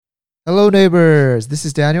Hello, neighbors. This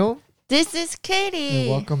is Daniel. This is Katie. And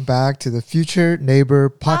welcome back to the Future Neighbor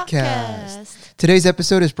Podcast. Today's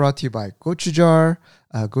episode is brought to you by Gochujang.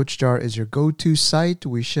 Gochujang is your go-to site.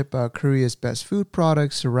 We ship Korea's best food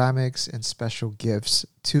products, ceramics, and special gifts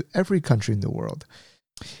to every country in the world.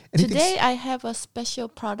 Today, I have a special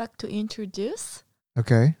product to introduce.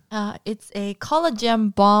 Okay. It's a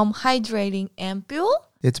Collagen Balm Hydrating Ampule.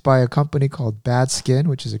 It's by a company called Bad Skin,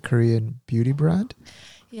 which is a Korean beauty brand.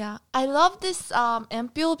 Yeah, I love this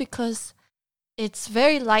ampule because it's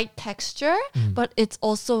very light texture, but it's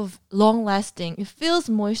also long-lasting. It feels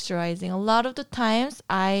moisturizing. A lot of the times,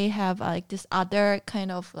 I have like this other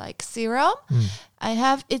kind of like serum.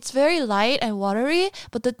 It's very light and watery,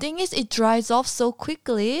 but the thing is, it dries off so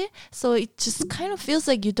quickly, so it just kind of feels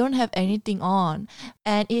like you don't have anything on,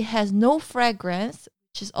 and it has no fragrance,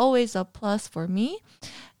 which is always a plus for me.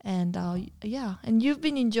 And and you've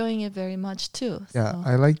been enjoying it very much too. Yeah, so.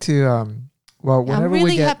 I like to. Whenever I'm really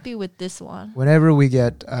we get, happy with this one. Whenever we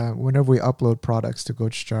upload products to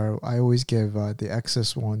Gochujang, I always give the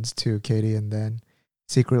excess ones to Katie, and then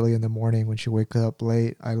secretly in the morning when she wakes up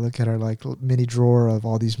late, I look at her like mini drawer of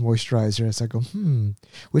all these moisturizers. I go,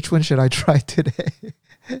 which one should I try today?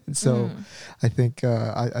 And so I think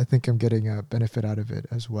I'm getting a benefit out of it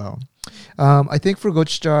as well. I think for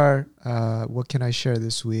Gochujang, what can I share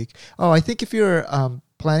this week? I think if you're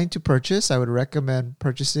planning to purchase, I would recommend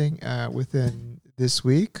purchasing within this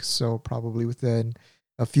week. So probably within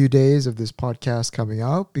a few days of this podcast coming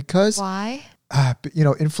out, because why?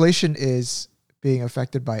 Inflation is being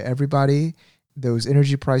affected by everybody. Those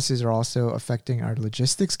energy prices are also affecting our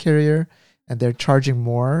logistics carrier, and they're charging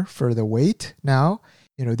more for the weight now.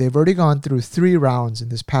 They've already gone through 3 rounds in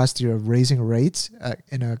this past year of raising rates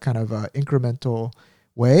in a kind of incremental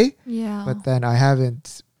way. Yeah. But then I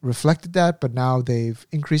haven't reflected that, but now they've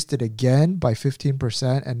increased it again by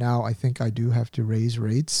 15%. And now I think I do have to raise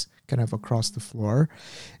rates kind of across the floor.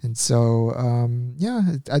 And so,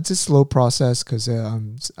 it's a slow process because,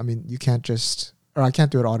 you can't I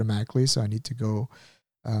can't do it automatically. So I need to go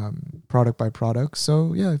product by product.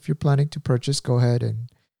 So yeah, if you're planning to purchase, go ahead and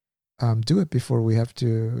do it before we have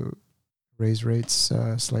to raise rates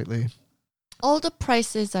slightly. All the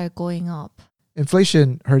prices are going up.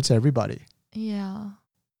 Inflation hurts everybody. Yeah.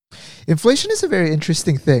 Inflation is a very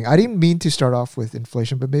interesting thing. I didn't mean to start off with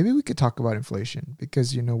inflation, but maybe we could talk about inflation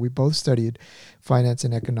because, we both studied finance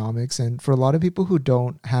and economics. And for a lot of people who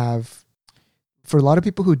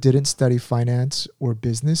didn't study finance or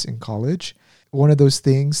business in college, one of those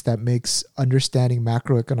things that makes understanding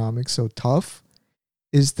macroeconomics so tough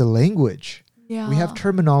is the language. Yeah. We have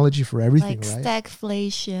terminology for everything, like right?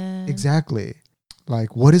 Stagflation. Exactly.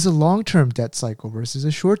 Like, what is a long-term debt cycle versus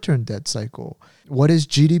a short-term debt cycle? What is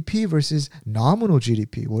GDP versus nominal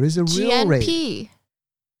GDP? What is a real rate? GNP.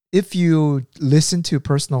 If you listen to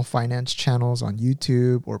personal finance channels on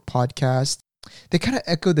YouTube or podcasts, they kind of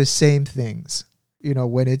echo the same things.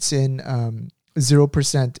 When it's in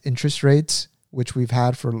 0% interest rates, which we've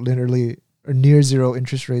had for literally or near zero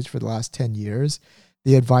interest rates for the last 10 years,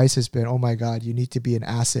 the advice has been, oh my God, you need to be in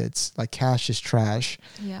assets. Like cash is trash.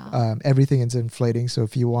 Yeah. Everything is inflating. So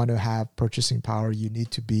if you want to have purchasing power, you need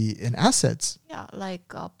to be in assets. Yeah,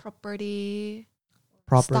 like property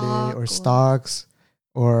or stocks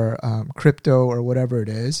or crypto or whatever it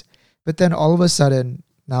is. But then all of a sudden,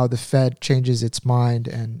 now the Fed changes its mind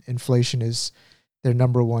and inflation is their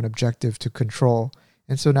number one objective to control.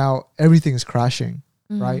 And so now everything is crashing,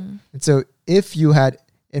 right? And so if you had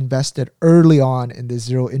invested early on in the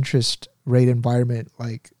zero interest rate environment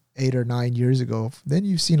like 8 or 9 years ago, then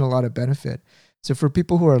you've seen a lot of benefit. So for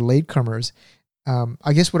people who are latecomers,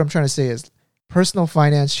 I guess what I'm trying to say is personal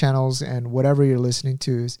finance channels and whatever you're listening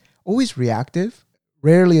to is always reactive,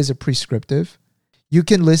 rarely is it prescriptive. You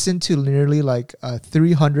can listen to nearly like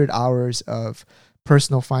 300 hours of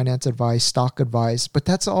personal finance advice, stock advice, but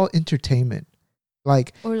that's all entertainment. Or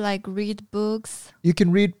read books. You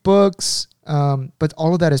can read books, but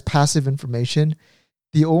all of that is passive information.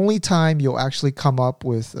 The only time you'll actually come up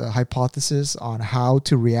with a hypothesis on how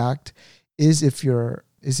to react is if you're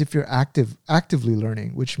actively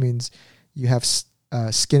learning, which means you have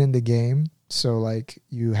skin in the game. So like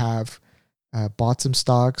you have bought some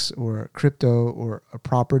stocks or crypto or a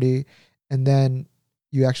property, and then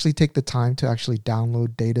you actually take the time to actually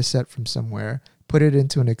download data set from somewhere, put it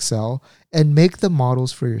into an Excel, and make the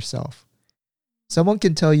models for yourself. Someone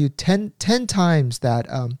can tell you 10 times that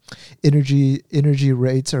energy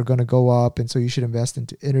rates are going to go up, and so you should invest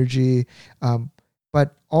into energy.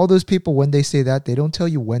 But all those people, when they say that, they don't tell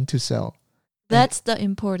you when to sell. That's the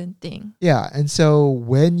important thing. Yeah, and so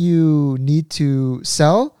when you need to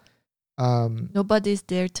sell, Nobody's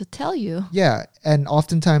there to tell you. Yeah, and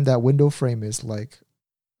oftentimes that window frame is like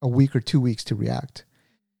a week or 2 weeks to react.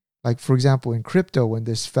 Like for example, in crypto, when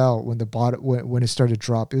this fell, when it started to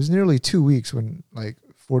drop, it was nearly 2 weeks when like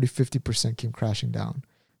 40-50% came crashing down.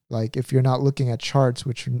 Like if you're not looking at charts,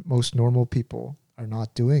 which most normal people are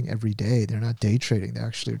not doing every day, they're not day trading. They're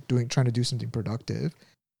actually trying to do something productive.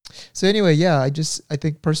 So anyway, yeah, I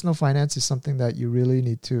think personal finance is something that you really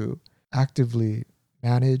need to actively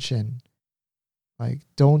manage, and like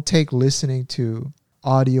don't take listening to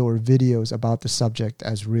audio or videos about the subject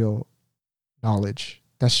as real knowledge.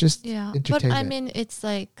 That's just entertainment. But I mean, it's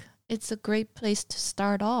like it's a great place to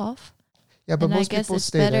start off. Yeah, but and most I guess people it's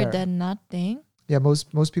stay better there. than nothing. Yeah,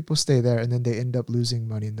 most people stay there, and then they end up losing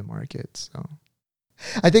money in the market. So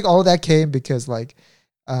I think all of that came because like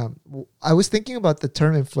I was thinking about the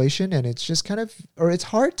term inflation, and it's just it's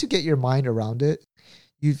hard to get your mind around it.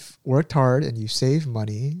 You've worked hard and you save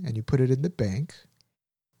money and you put it in the bank.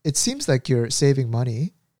 It seems like you're saving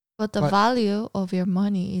money. But the value of your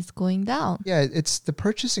money is going down. Yeah, it's the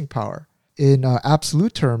purchasing power. In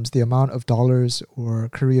absolute terms, the amount of dollars or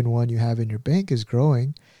Korean won you have in your bank is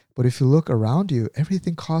growing. But if you look around you,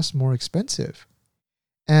 everything costs more expensive.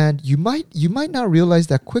 And you might not realize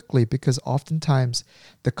that quickly, because oftentimes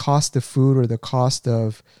the cost of food or the cost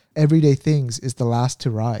of everyday things is the last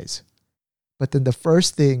to rise. But then the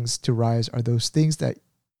first things to rise are those things that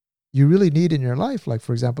you really need in your life. Like,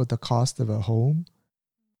 for example, the cost of a home.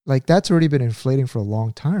 Like, that's already been inflating for a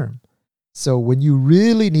long time. So when you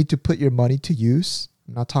really need to put your money to use,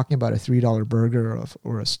 I'm not talking about a $3 burger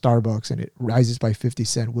or a Starbucks and it rises by 50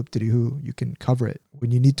 cents, whoop-de-doo, you can cover it.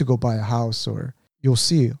 When you need to go buy a house, or you'll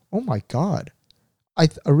see, oh my God, I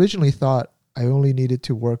originally thought I only needed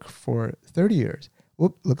to work for 30 years.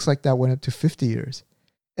 Whoop, looks like that went up to 50 years.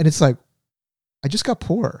 And it's like, I just got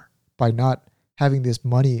poor by not having this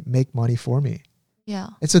money make money for me. Yeah.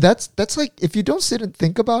 And so that's like, if you don't sit and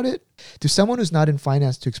think about it, to someone who's not in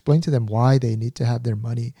finance, to explain to them why they need to have their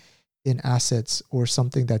money in assets or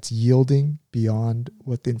something that's yielding beyond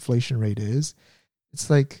what the inflation rate is, it's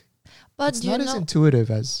like, but it's not as intuitive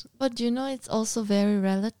as... But it's also very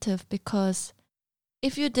relative, because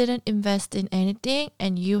if you didn't invest in anything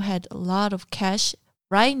and you had a lot of cash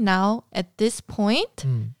right now at this point,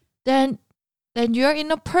 then you're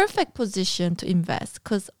in a perfect position to invest,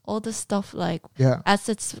 because all the stuff like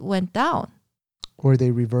assets went down. Or they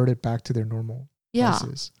reverted back to their normal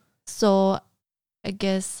prices. So I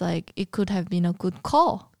guess like it could have been a good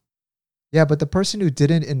call. Yeah, but the person who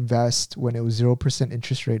didn't invest when it was 0%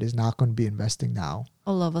 interest rate is not going to be investing now.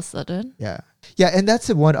 All of a sudden. Yeah. Yeah, and that's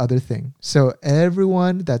the one other thing. So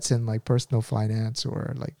everyone that's in like personal finance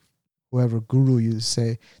or like whoever guru you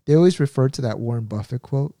say, they always refer to that Warren Buffett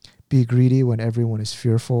quote. Be greedy when everyone is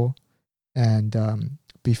fearful, and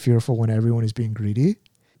be fearful when everyone is being greedy.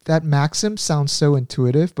 That maxim sounds so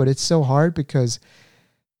intuitive, but it's so hard because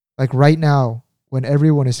like right now, when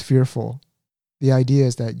everyone is fearful, the idea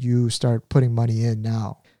is that you start putting money in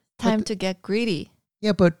now. Time to get greedy.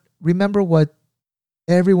 Yeah, but remember what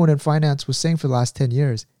everyone in finance was saying for the last 10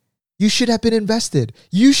 years. You should have been invested.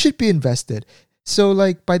 You should be invested. So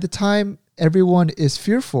like by the time everyone is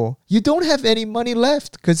fearful, you don't have any money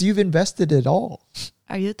left because you've invested it all.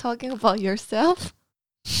 Are you talking about yourself?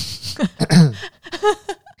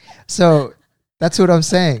 So that's what I'm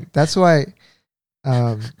saying. That's why...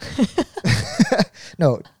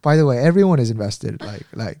 no, by the way, everyone is invested.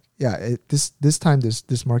 This time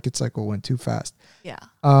this market cycle went too fast. Yeah.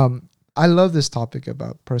 I love this topic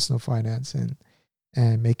about personal finance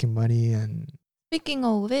and making money. And speaking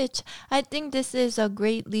of which, I think this is a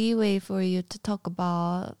great leeway for you to talk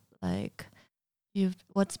about like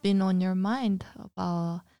what's been on your mind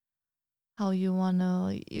about how you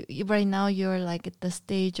wanna. Right now, you're like at the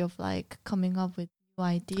stage of like coming up with new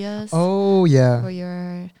ideas. Oh yeah. For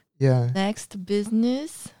your next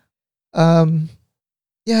business.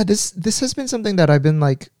 Yeah, this has been something that I've been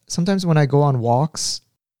like, sometimes when I go on walks,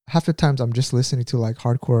 half the times I'm just listening to like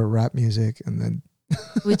hardcore rap music, and then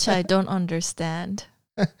which I don't understand.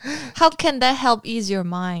 How can that help ease your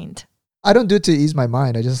mind? I don't do it to ease my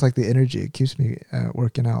mind. I just like the energy. It keeps me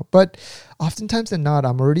working out. But oftentimes than not,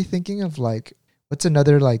 I'm already thinking of like, what's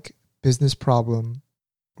another like business problem,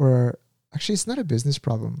 or actually it's not a business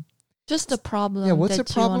problem. Just a problem. Yeah, what's a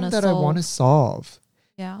problem that I want to solve?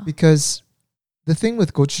 Yeah. Because the thing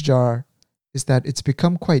with gochujang is that it's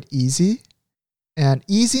become quite easy, and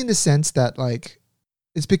easy in the sense that like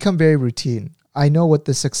it's become very routine. I know what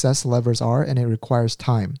the success levers are, and it requires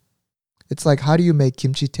time. It's like, how do you make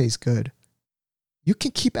kimchi taste good? You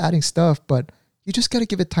can keep adding stuff, but you just got to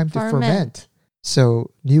give it time to ferment.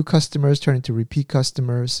 So new customers turn into repeat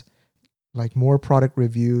customers. Like more product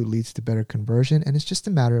review leads to better conversion, and it's just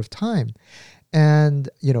a matter of time. And,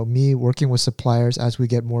 me working with suppliers, as we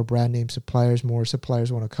get more brand name suppliers, more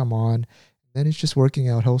suppliers want to come on. Then it's just working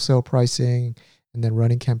out wholesale pricing and then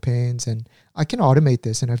running campaigns. And I can automate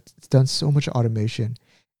this, and I've done so much automation.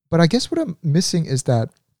 But I guess what I'm missing is that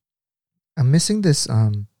I'm missing this,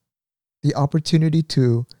 the opportunity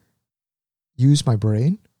to use my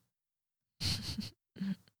brain.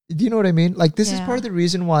 Do you know what I mean? Like, this is part of the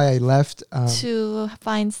reason why I left. To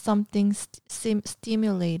find something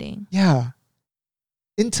stimulating. Yeah.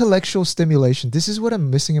 Intellectual stimulation. This is what I'm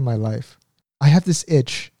missing in my life. I have this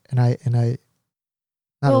itch, and I.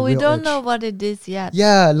 Well, we don't know what it is yet.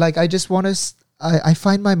 Yeah, like I just want to. I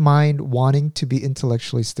find my mind wanting to be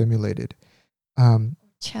intellectually stimulated.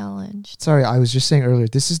 Challenged. Sorry, I was just saying earlier.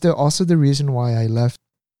 This is also the reason why I left.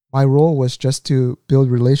 My role was just to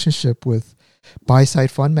build relationship with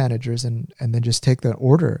buy-side fund managers and then just take that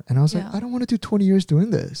order. And I was like, I don't want to do 20 years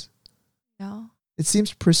doing this. Yeah. It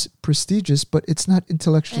seems prestigious, but it's not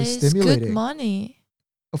intellectually stimulating. It's good money.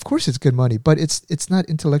 Of course it's good money, but it's not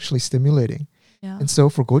intellectually stimulating. Yeah. And so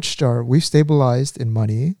for Gochstar, we've stabilized in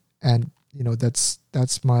money, and that's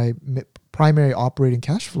my primary operating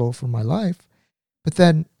cash flow for my life. But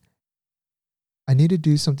then I need to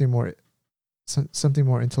do something more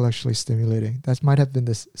intellectually stimulating. That might have been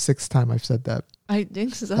the 6th time I've said that. I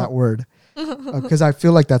think so. That word. Because I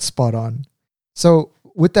feel like that's spot on. So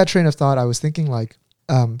with that train of thought, I was thinking like,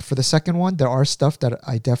 for the second one, there are stuff that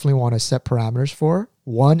I definitely want to set parameters for.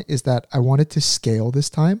 One is that I wanted to scale this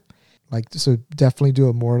time. So definitely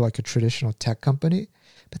do more like a traditional tech company.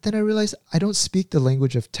 But then I realized I don't speak the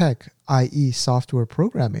language of tech, i.e. software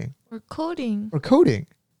programming. Or coding.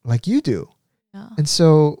 Like you do. Yeah. And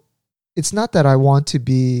so it's not that I want to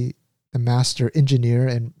be a master engineer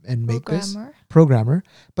and make this programmer,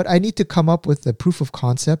 but I need to come up with a proof of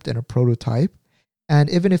concept and a prototype. And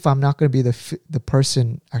even if I'm not going to be the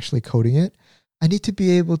person actually coding it, I need to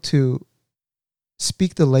be able to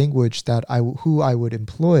speak the language that who I would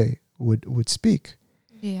employ would speak.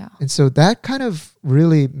 Yeah. And so that kind of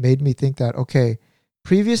really made me think that, okay,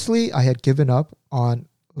 previously I had given up on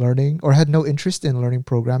learning or had no interest in learning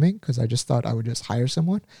programming because I just thought I would just hire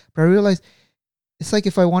someone. But I realized it's like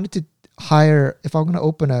if I'm going to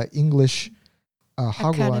open an English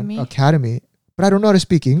academy, but I don't know how to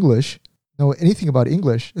speak English, know anything about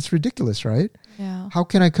English, it's ridiculous, right? Yeah. How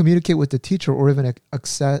can I communicate with the teacher or even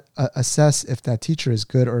assess if that teacher is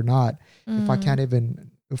good or not if I can't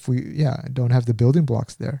even, don't have the building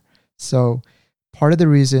blocks there. So part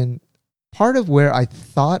of where I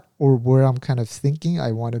thought or where I'm kind of thinking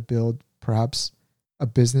I want to build perhaps a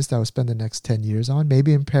business that I will spend the next 10 years on,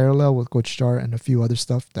 maybe in parallel with Gochstar and a few other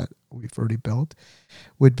stuff that we've already built,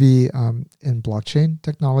 would be in blockchain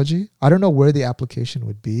technology. I don't know where the application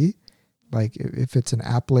would be, like if it's an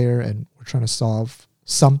app layer and we're trying to solve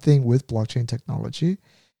something with blockchain technology,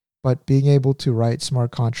 but being able to write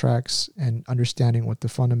smart contracts and understanding what the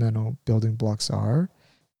fundamental building blocks are,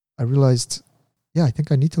 I realized, I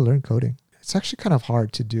think I need to learn coding. It's actually kind of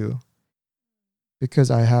hard to do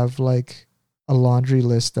because I have like a laundry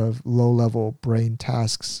list of low-level brain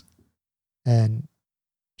tasks and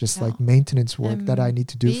just like maintenance work that I need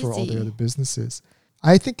to do for all the other businesses.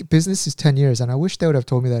 I think business is 10 years, and I wish they would have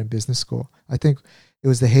told me that in business school. I think it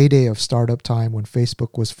was the heyday of startup time when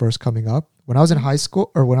Facebook was first coming up. When I was in high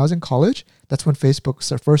school or when I was in college, that's when Facebook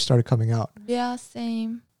first started coming out. Yeah,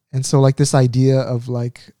 same. And so like this idea of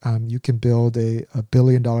like you can build a $1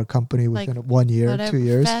 billion company within 1 year, 2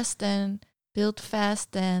 years. Build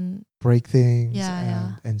fast and break things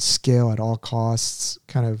and scale at all costs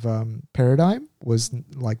kind of paradigm was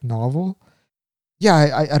like novel.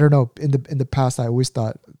 Yeah, I don't know. In the past, I always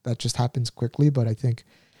thought that just happens quickly, but I think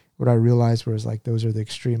what I realized was like those are the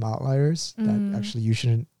extreme outliers that actually you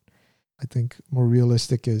shouldn't. I think more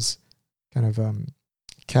realistic is kind of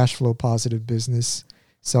cash flow positive business,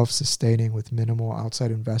 self-sustaining with minimal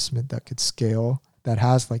outside investment that could scale, that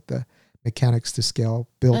has like the mechanics to scale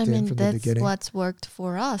built in from the beginning. That's what's worked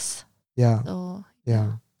for us. Yeah. So,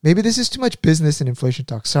 yeah. Maybe this is too much business and inflation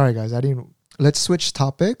talk. Sorry, guys. Let's switch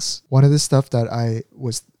topics. One of the stuff that I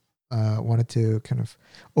was wanted to kind of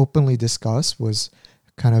openly discuss was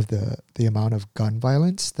kind of the amount of gun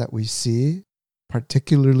violence that we see,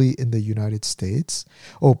 particularly in the United States.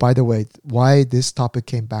 Oh, by the way, why this topic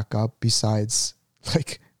came back up besides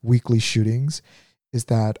like weekly shootings is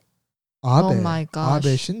that Abe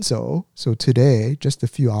Shinzo, so today, just a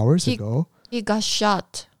few hours ago, he got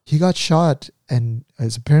shot. He got shot and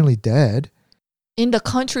is apparently dead. In the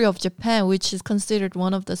country of Japan, which is considered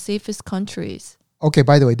one of the safest countries. okay,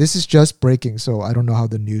 by the way, this is just breaking, so I don't know how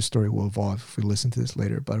the news story will evolve if we listen to this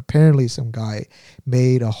later. But apparently, some guy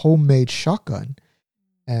made a homemade shotgun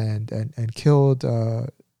and killed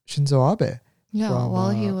Shinzo Abe. Yeah, From,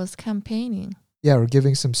 while he was campaigning. Yeah, or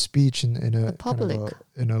giving some speech in a The public. kind of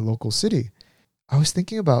in a local city. I was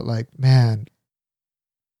thinking about like, man,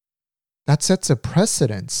 that sets a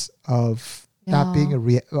precedence of that being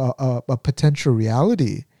a potential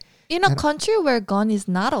reality. In a country where gun is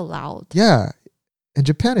not allowed. Yeah. And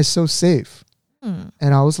Japan is so safe. And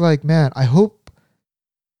I was like, man, I hope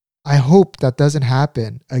that doesn't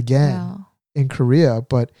happen again in Korea.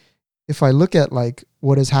 But if I look at like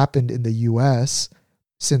what has happened in the US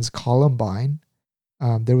since Columbine,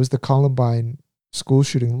 there was the Columbine school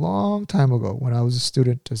shooting long time ago when I was a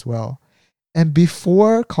student as well. And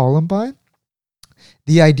before Columbine,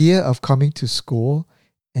 the idea of coming to school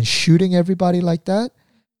and shooting everybody like that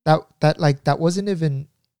wasn't even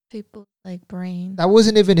people like brain. That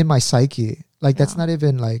wasn't even in my psyche. Like that's not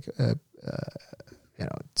even like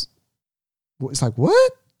it's like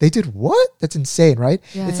what? They did what? That's insane, right?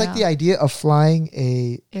 Yeah, it's like the idea of flying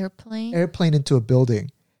a airplane into a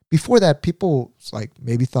building. Before that, people like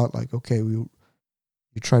maybe thought like, okay, you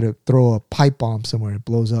try to throw a pipe bomb somewhere and it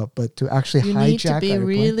blows up, but to actually you hijack need to be airplane,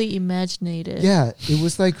 really imaginative. Yeah, it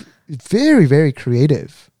was like very, very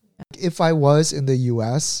creative. If I was in the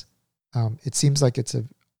US, it seems like it's a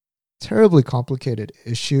terribly complicated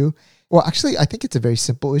issue. Well, actually, I think it's a very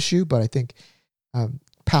simple issue, but I think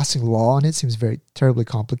passing law on it seems very terribly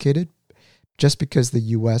complicated. Just because the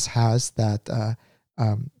US has that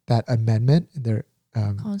amendment in their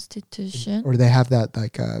Constitution, or they have that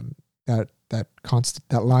like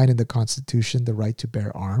that line in the Constitution, the right to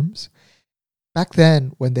bear arms. Back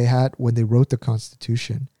then, when they wrote the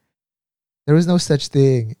Constitution, there was no such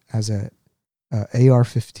thing as a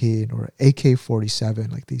AR-15 or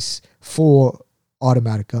AK-47, like these full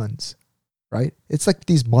automatic guns, right? It's like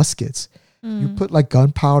these muskets. You put like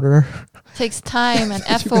gunpowder. Takes time and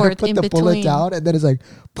effort put in the between. bullet down, and then it's like,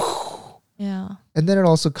 yeah. And then it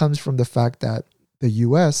also comes from the fact that the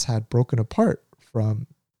U.S. had broken apart from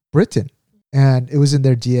Britain, and it was in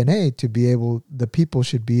their DNA to be able. The people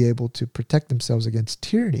should be able to protect themselves against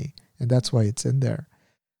tyranny, and that's why it's in there.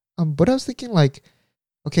 But I was thinking like,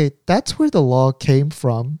 okay, that's where the law came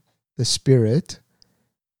from, the spirit.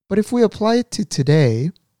 But if we apply it to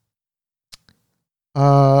today,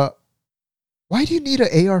 why do you need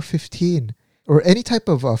an AR-15 or any type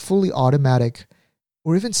of fully automatic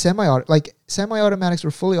or even semi-automatics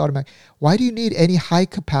or fully automatic? Why do you need any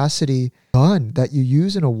high-capacity gun that you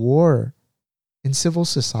use in a war in civil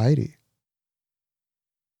society?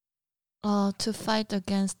 To fight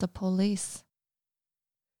against the police.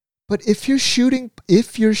 But if you're shooting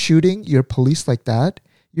your police like that,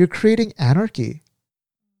 you're creating anarchy.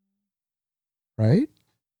 Right?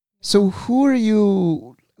 So who are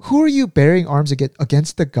you bearing arms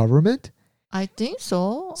against the government? I think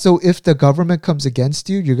so. So if the government comes against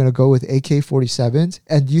you, you're going to go with AK-47s,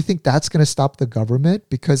 and you think that's going to stop the government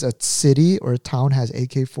because a city or a town has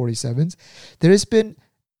AK-47s?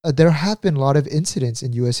 There have been a lot of incidents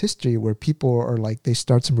in U.S. history where people are like, they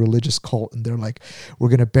start some religious cult and they're like, we're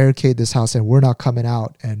going to barricade this house and we're not coming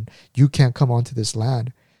out and you can't come onto this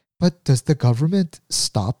land. But does the government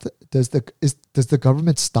stop? Does the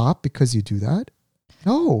government stop because you do that?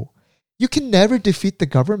 No. You can never defeat the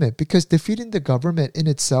government because defeating the government in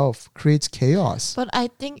itself creates chaos. But I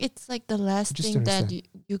think it's like the last thing that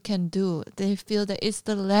you can do. They feel that it's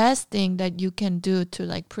the last thing that you can do to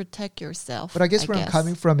like protect yourself. But I guess where I'm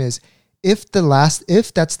coming from is if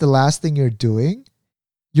that's the last thing you're doing,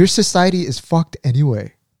 your society is fucked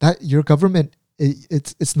anyway. That your government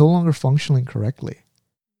it's no longer functioning correctly.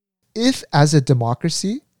 If as a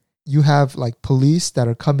democracy you have like police that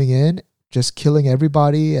are coming in just killing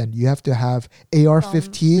everybody, and you have to have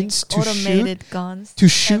AR-15s to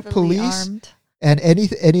shoot police armed. And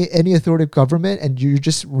any authoritative government, and you're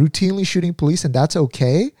just routinely shooting police, and that's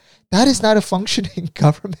okay. That is not a functioning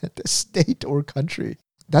government, a state or country.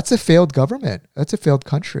 That's a failed government. That's a failed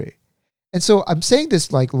country. And so I'm saying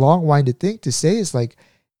this like long-winded thing to say is like,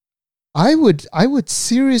 I would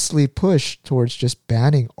seriously push towards just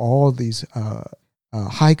banning all these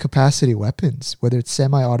high capacity weapons, whether it's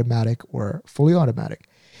semi-automatic or fully automatic.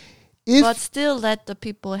 But still let the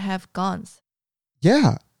people have guns.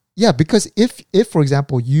 Yeah. Yeah, because if for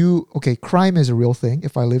example, crime is a real thing.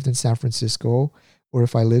 If I lived in San Francisco or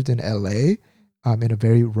if I lived in LA, in a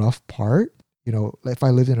very rough part, if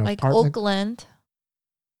I lived in an apartment. Like Oakland.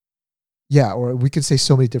 Yeah, or we can say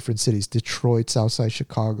so many different cities, Detroit, Southside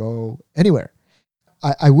Chicago, anywhere.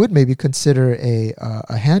 I would maybe consider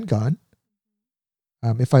a handgun.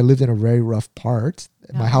 if I lived in a very rough part,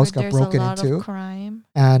 my house got broken into, crime.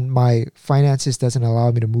 and my finances doesn't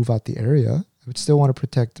allow me to move out the area, I would still want to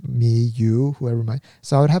protect me, you, whoever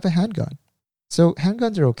so I would have a handgun. So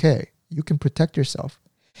handguns are okay. You can protect yourself.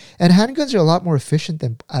 And handguns are a lot more efficient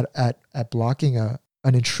than at blocking an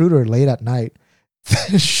intruder late at night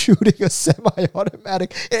than shooting a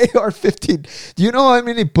semi-automatic AR-15. Do you know how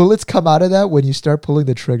many bullets come out of that when you start pulling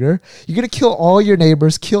the trigger? You're going to kill all your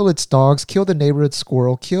neighbors, kill its dogs, kill the neighborhood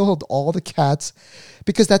squirrel, kill all the cats,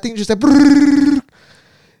 because that thing just like,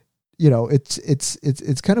 you know,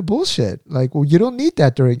 it's kind of bullshit. Like, well, you don't need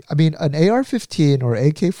that during, I mean, an AR-15 or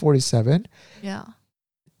AK-47, yeah,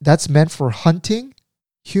 that's meant for hunting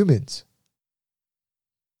humans.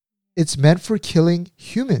 It's meant for killing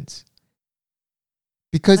humans.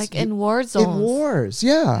 Because like in war zones. In wars,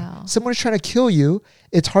 yeah. Someone's trying to kill you.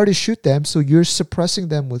 It's hard to shoot them, so you're suppressing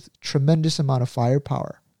them with tremendous amount of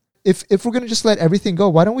firepower. If we're going to just let everything go,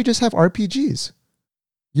 why don't we just have RPGs?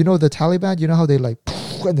 You know the Taliban, you know how they like,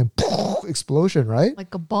 and then explosion, right?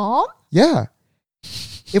 Like a bomb? Yeah.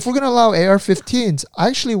 If we're going to allow AR-15s, I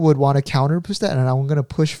actually would want to counter-push that, and I'm going to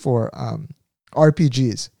push for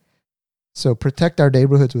RPGs. So protect our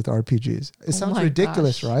neighborhoods with RPGs. It sounds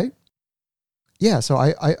ridiculous, right? Yeah, so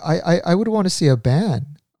I would want to see a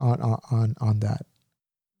ban on that.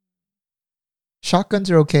 Shotguns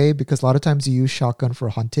are okay because a lot of times you use shotgun for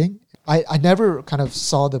hunting. I never kind of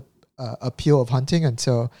saw the appeal of hunting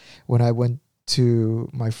until when I went to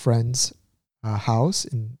my friend's house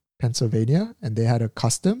in Pennsylvania, and they had a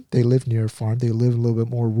custom. They live near a farm. They live a little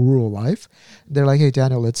bit more rural life. They're like, "Hey,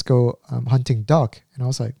 Daniel, let's go hunting duck." And I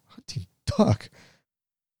was like, "Hunting duck?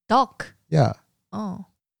 Duck? Yeah. Oh.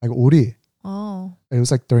 Like ori." Oh. It was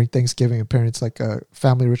like during Thanksgiving. Apparently, it's like a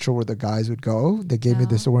family ritual where the guys would go. They gave me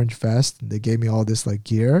this orange vest, and they gave me all this like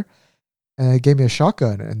gear, and they gave me a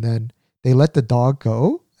shotgun. And then they let the dog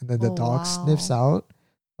go, and then the dog sniffs out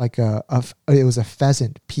like it was a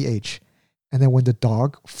pheasant, PH. And then when the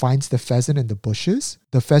dog finds the pheasant in the bushes,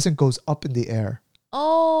 the pheasant goes up in the air.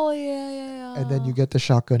 Oh, yeah. And then you get the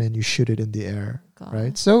shotgun and you shoot it in the air,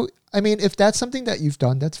 right? So, I mean, if that's something that you've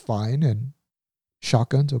done, that's fine. And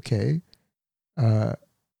shotguns, okay.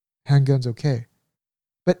 Handguns, okay.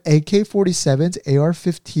 But AK-47s,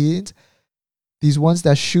 AR-15s, these ones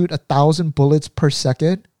that shoot 1,000 bullets per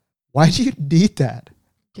second, why do you need that?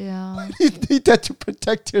 Yeah. Why do you need that to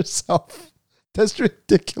protect yourself? That's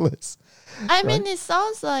ridiculous. I mean, it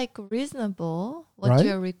sounds like reasonable what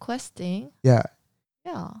you're requesting. Yeah.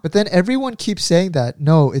 Yeah. But then everyone keeps saying that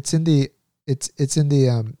no, it's in the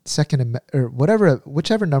second or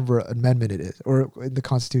whichever number amendment it is, or in the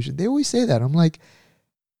Constitution. They always say that. I'm like,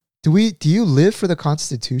 do you live for the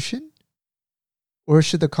Constitution, or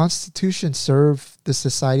should the Constitution serve the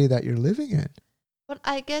society that you're living in? But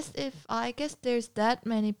I guess there's that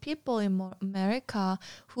many people in America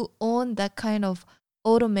who own that kind of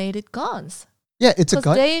automated guns. Yeah, it's a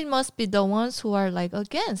gun. They must be the ones who are like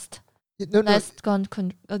against gun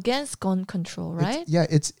control, right?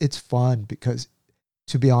 It's fun because,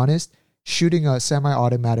 to be honest, shooting a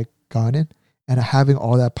semi-automatic gun and having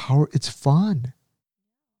all that power, it's fun.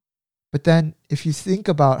 But then if you think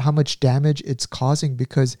about how much damage it's causing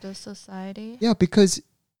because the society. Yeah, because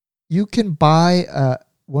you can buy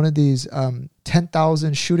one of these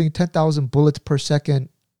 10,000 bullets per second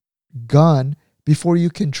gun before you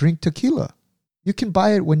can drink tequila. You can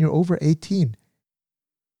buy it when you're over 18.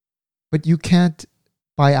 But you can't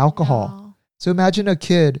buy alcohol. No. So imagine a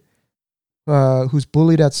kid who's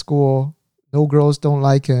bullied at school. No girls don't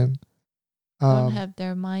like him. Don't have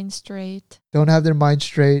their mind straight.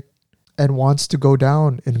 And wants to go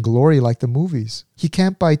down in glory like the movies. He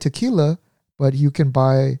can't buy tequila, but you can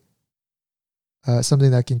buy something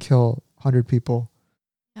that can kill 100 people.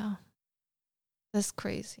 Yeah. That's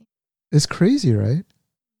crazy. It's crazy, right?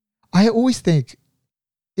 I always think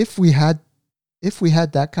if we had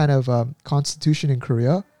that kind of constitution in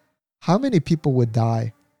Korea, how many people would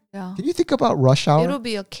die? Yeah. Can you think about rush hour? It'll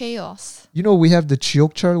be a chaos. You know, we have the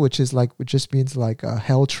Cheokchul, which just means like a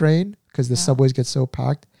hell train because the subways get so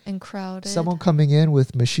packed and crowded. Someone coming in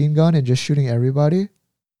with machine gun and just shooting everybody.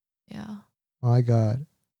 Yeah. My God.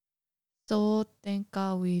 So thank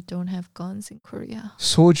God we don't have guns in Korea.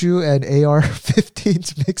 Soju and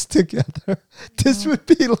AR-15s mixed together. This would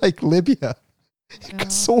be like Libya. Yeah.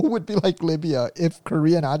 Seoul would be like Libya if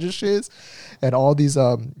Korean ajushes and all these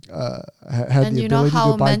had and the ability to buy guns. And you know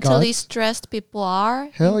how mentally stressed people are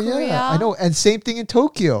in Korea? I know. And same thing in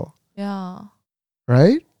Tokyo. Yeah.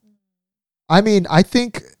 Right? I mean, I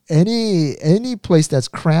think any place that's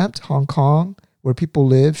cramped, Hong Kong, where people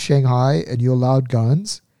live, Shanghai, and you allowed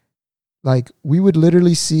guns, like we would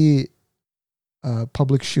literally see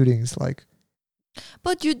public shootings like.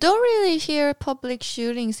 But you don't really hear public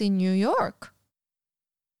shootings in New York.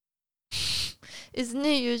 Isn't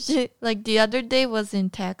it usually like the other day was in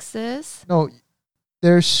Texas? No,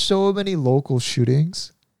 there's so many local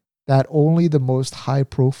shootings that only the most high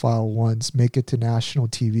profile ones make it to national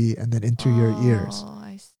TV and then into your ears.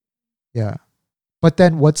 I see. Yeah. But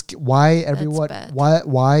then why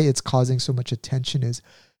it's causing so much attention is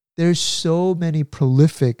there's so many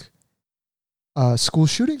prolific school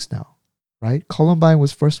shootings now, right? Columbine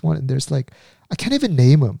was first one, and there's like, I can't even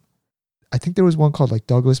name them. I think there was one called like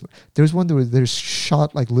Douglas. There's one there's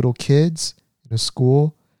shot like little kids in a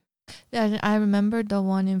school. Yeah, I remember the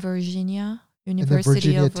one in Virginia,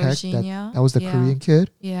 University of Virginia. That was the Korean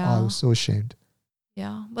kid. Yeah. Oh, I was so ashamed.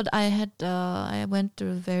 Yeah, but I went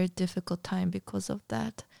through a very difficult time because of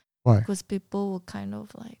that. Why? Because people were kind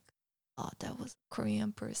of like, oh, that was a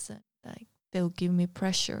Korean person. Like, they'll give me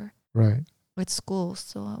pressure. Right. With school.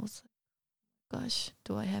 So I was like, gosh,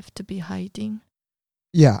 do I have to be hiding?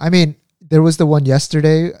 Yeah, I mean, there was the one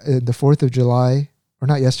yesterday, the 4th of July, or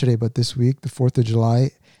not yesterday, but this week, the 4th of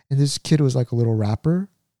July. And this kid was like a little rapper.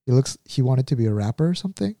 He wanted to be a rapper or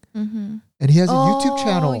something. Mm-hmm. And he has a YouTube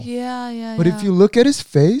channel. Yeah. But if you look at his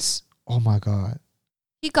face, oh my God.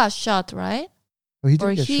 He got shot, right? No, he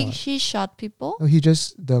didn't get shot. He shot people? No,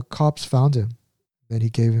 the cops found him. Then he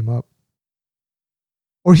gave him up.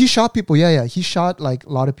 Or he shot people. Yeah. He shot like a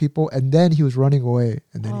lot of people and then he was running away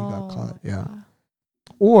and then he got caught. Yeah. God.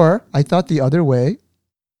 Or I thought the other way,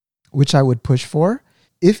 which I would push for,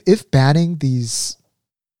 if banning these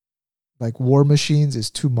like war machines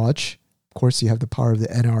is too much, of course you have the power of the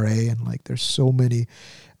NRA and like there's so many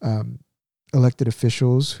elected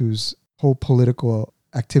officials whose whole political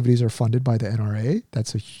activities are funded by the NRA.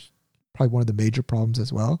 That's probably one of the major problems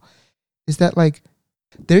as well. Is that like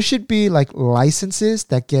there should be like licenses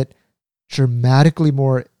that get dramatically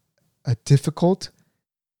more difficult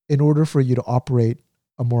in order for you to operate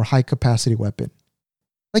a more high capacity weapon.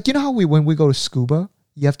 Like, you know how when we go to scuba,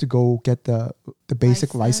 you have to go get the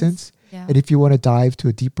basic license. Yeah. And if you want to dive to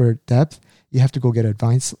a deeper depth, you have to go get an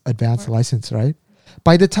advanced license, right?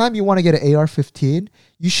 By the time you want to get an AR-15,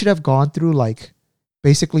 you should have gone through like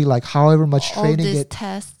basically like however much training. All these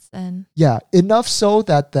tests and enough so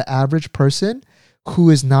that the average person who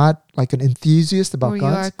is not like an enthusiast about guns, you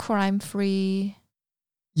are crime free.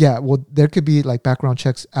 Yeah, well, there could be like background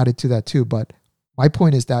checks added to that too. But my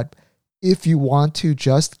point is that if you want to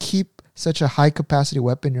just keep such a high capacity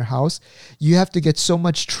weapon in your house, you have to get so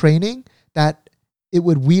much training that it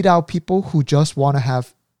would weed out people who just want to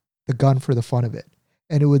have the gun for the fun of it.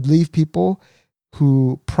 And it would leave people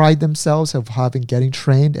who pride themselves of getting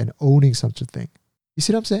trained and owning such a thing. You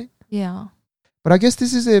see what I'm saying? Yeah. But I guess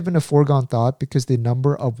this is even a foregone thought because the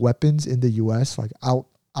number of weapons in the US like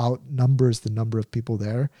outnumbers the number of people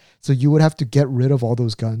there. So you would have to get rid of all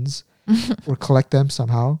those guns or collect them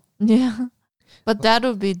somehow. Yeah. But that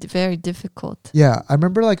would be very difficult. Yeah. I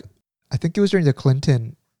remember like, I think it was during the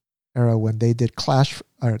Clinton era when they did cash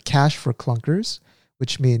for clunkers,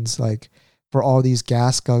 which means like for all these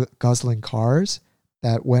gas guzzling cars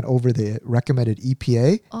that went over the recommended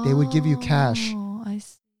EPA, they would give you cash. I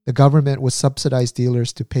see. The government would subsidize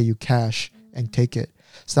dealers to pay you cash and take it.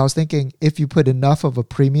 So I was thinking if you put enough of a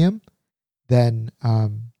premium, then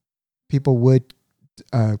people would...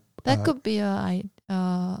 that could be a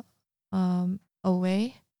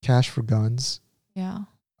way. Cash for guns. Yeah.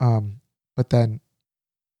 But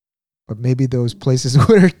maybe those places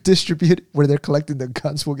where they're collecting the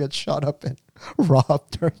guns will get shot up and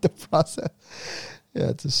robbed during the process. Yeah,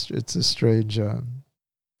 it's a strange...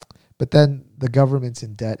 but then the government's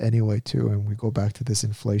in debt anyway too, and we go back to this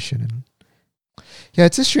inflation. And yeah,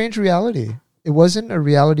 it's a strange reality. It wasn't a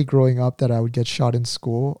reality growing up that I would get shot in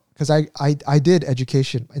school because I did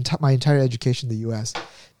education, my entire education in the U.S.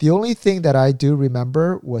 The only thing that I do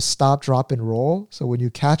remember was stop, drop, and roll. So when you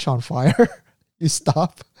catch on fire, you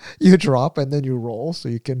stop, you drop, and then you roll so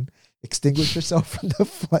you can extinguish yourself from the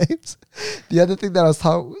flames. The other thing that I was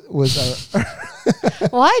taught was...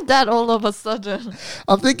 Why that all of a sudden?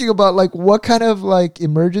 I'm thinking about like what kind of like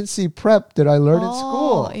emergency prep did I learn in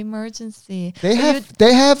school? Emergency. They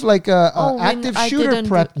have like a active shooter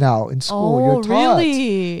prep now in school. You're taught.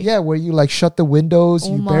 Really? Yeah, where you like shut the windows,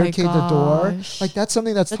 you barricade the door. Like that's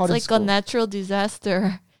something that's taught in school. That's like a natural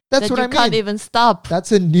disaster. That's what I mean. You can't even stop.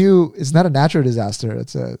 That's it's not a natural disaster.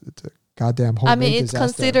 It's a goddamn homemade it's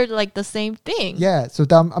disaster. Considered like the same thing. Yeah. So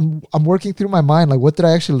I'm working through my mind like what did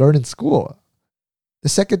I actually learn in school? The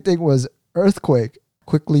second thing was earthquake.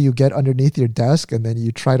 Quickly you get underneath your desk and then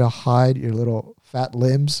you try to hide your little fat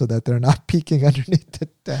limbs so that they're not peeking underneath the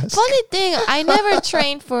desk. Funny thing, I never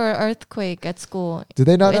trained for earthquake at school. Do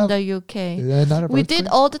they not in have, the UK? do they not have We earthquake? did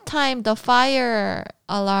all the time the fire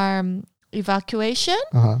alarm evacuation,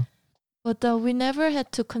 Uh-huh. but we never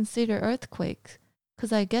had to consider earthquakes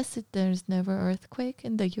because I guess there's never earthquake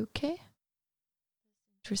in the UK.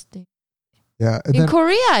 Interesting. Yeah. And In then,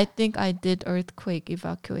 Korea, I think I did earthquake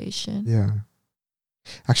evacuation. yeah.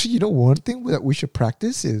 Actually, one thing that we should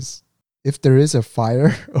practice is if there is a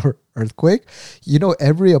fire or earthquake,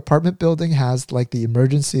 every apartment building has like the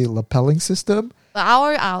emergency lapelling system. But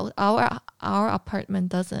our apartment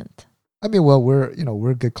doesn't. I mean, well,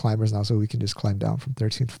 we're good climbers now, so we can just climb down from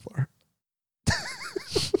 13th floor.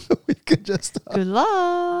 We could just Good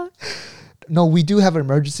luck. No, we do have an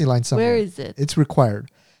emergency line somewhere. Where is it? It's required.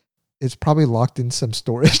 It's probably locked in some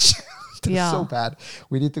storage. It's so bad.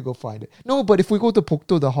 We need to go find it. No, but if we go to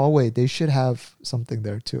Bokdo, the hallway, they should have something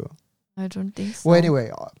there too. I don't think so. Well,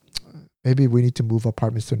 anyway, maybe we need to move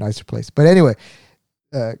apartments to a nicer place. But anyway,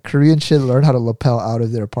 Koreans should learn how to lapel out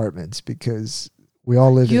of their apartments because we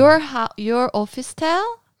all live your office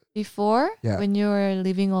style before Yeah. when you were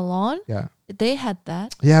living alone, Yeah. they had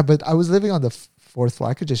that. Yeah, but I was living on the fourth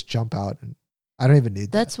floor. I could just jump out and I don't even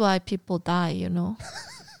need That's why people die, you know.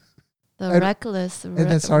 The And- reckless. And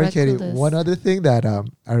then, sorry, Katie, reckless. one other thing that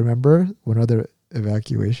I remember, one other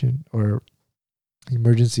evacuation or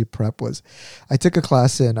emergency prep was I took a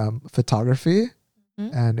class in photography.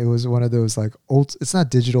 Mhm. And it was one of those like old, it's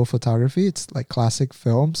not digital photography, it's like classic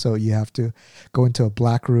film. So you have to go into a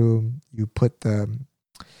black room, you put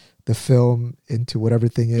the film into whatever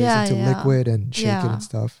thing is, into liquid and shake it Yeah. and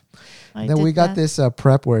stuff. I And then did we got that. this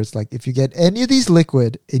prep where it's like, if you get any of these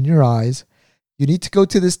liquid in your eyes, you need to go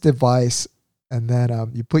to this device and then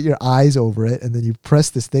you put your eyes over it and then you press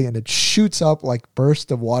this thing and it shoots up like bursts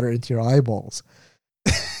of water into your eyeballs.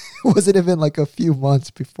 It wasn't even like a few months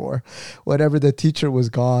before whenever the teacher was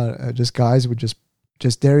gone, just guys would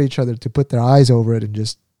just dare each other to put their eyes over it and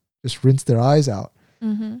just rinse their eyes out.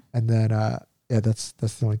 Mhm. And then that's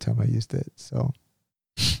the only time I used it. So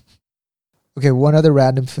okay, one other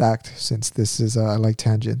random fact, since this is I like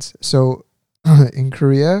tangents. So in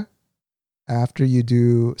Korea, after you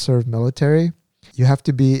do serve military, you have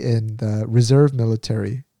to be in the reserve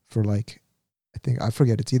military for like, I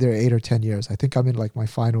forget, it's either 8 or 10 years. I think I'm in like my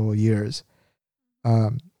final years.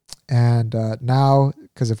 And now,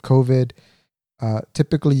 because of COVID,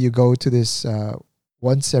 typically you go to this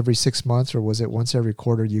once every 6 months, or was it once every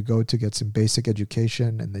quarter, you go to get some basic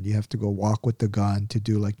education, and then you have to go walk with the gun to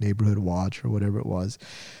do like neighborhood watch or whatever it was.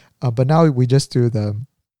 But now we just do the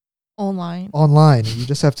Online. online, and you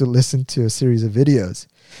just have to listen to a series of videos.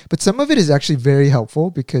 But some of it is actually very helpful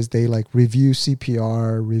because they like review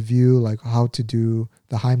CPR, review like how to do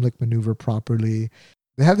the Heimlich maneuver properly.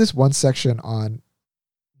 They have this one section on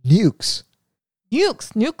nukes.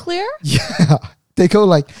 Nukes, nuclear? Yeah. They go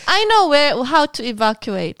like I know how to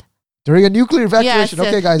evacuate. during a nuclear evacuation. Yes,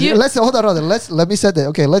 Okay, guys, you- let's hold on. Let me set that.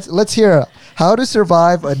 Okay, let's hear how to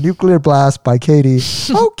survive a nuclear blast by Katie.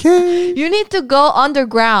 Okay. You need to go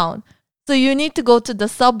underground. So you need to go to the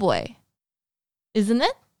subway. Isn't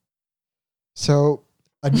it? So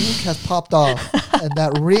a nuke has popped off, and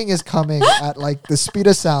that ring is coming at like the speed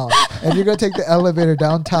of sound, and you're gonna take the elevator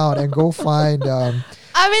downtown and go find.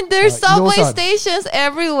 I mean, there's subway Yosan. stations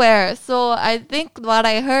everywhere. So I think what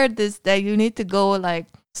I heard is that you need to go like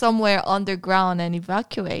somewhere underground and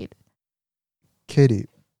evacuate. Katie,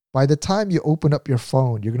 by the time you open up your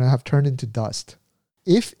phone, you're gonna have turned into dust.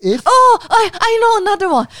 If Oh, I know another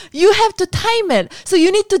one. You have to time it. So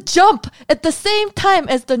you need to jump at the same time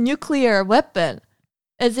as the nuclear weapon.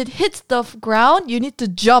 As it hits the ground, you need to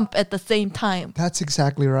jump at the same time. that's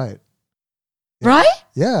exactly right. Right?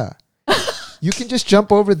 Yeah. You can just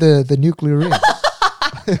jump over the nuclear ring.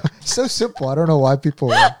 So simple. I don't know why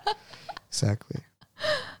people. Exactly.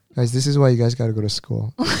 Guys, this is why you guys got to go to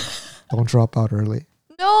school. Don't drop out early.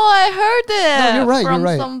 No, I heard it. No, you're right. From You're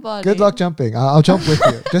right. somebody. Good luck jumping. I'll jump with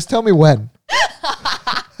you. Just tell me when.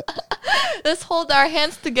 Let's hold our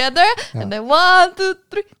hands together and then 1, 2,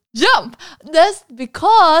 3, jump. That's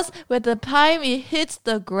because when the time it hits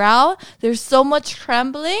the ground, there's so much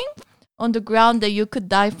trembling on the ground that you could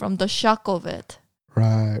die from the shock of it.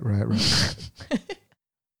 Right.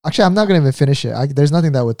 Actually, I'm not going to even finish it. There's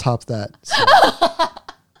nothing that would top that. So.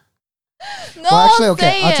 No, Well, actually, okay,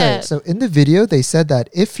 say I'll tell you. it. So in the video, they said that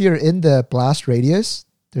if you're in the blast radius,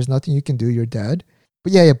 there's nothing you can do. You're dead.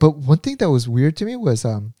 But yeah. But one thing that was weird to me was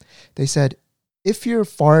they said if you're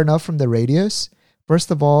far enough from the radius,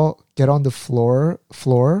 first of all, get on the floor,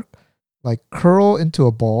 like curl into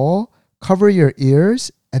a ball, cover your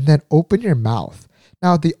ears, and then open your mouth.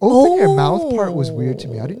 Now, the open your mouth part was weird to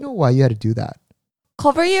me. I didn't know why you had to do that.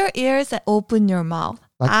 Cover your ears and open your mouth.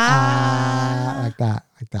 Like,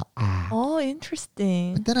 like that. Oh,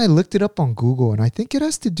 interesting. But then I looked it up on Google, and I think it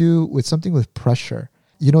has to do with something with pressure.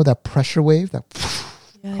 You know that pressure wave that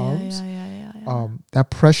comes? Yeah. That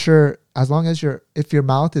pressure, as long as if your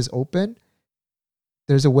mouth is open,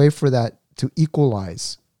 there's a way for that to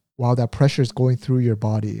equalize while that pressure is going through your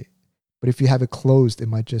body. But if you have it closed, it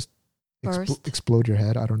might just explode your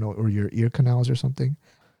head. I don't know, or your ear canals or something.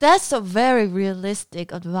 That's a very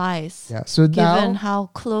realistic advice. Yeah. So given now, how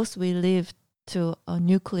close we live to a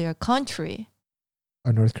nuclear country.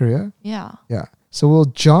 North Korea? Yeah. Yeah. So we'll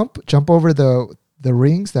jump over the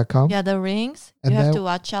rings that come. Yeah, the rings. And you have then, to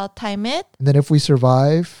watch out, time it. And then if we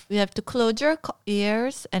survive, you have to close your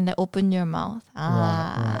ears and then open your mouth.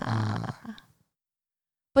 Right.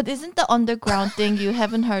 But isn't the underground thing, you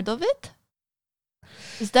haven't heard of it?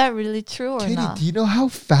 Is that really true or Katie, not? do you know how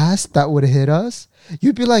fast that would hit us?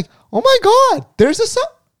 You'd be like, oh my God, there's a sun.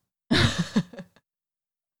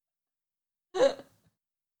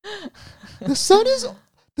 The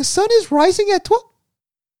sun is rising at 12.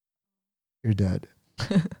 You're dead.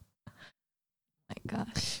 My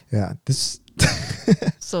gosh. Yeah, this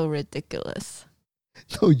so ridiculous.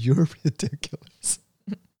 No, you're ridiculous.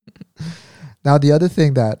 Now, the other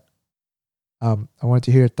thing that I wanted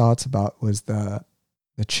to hear your thoughts about was the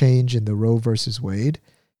change in the Roe versus Wade,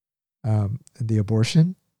 and the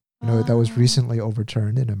abortion. You know, that was recently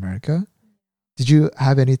overturned in America. Did you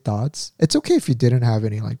have any thoughts? It's okay if you didn't have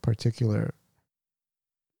any like particular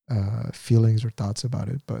feelings or thoughts about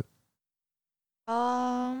it, but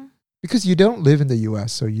because you don't live in the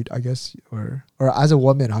U.S., so I guess, or as a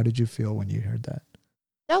woman, how did you feel when you heard that?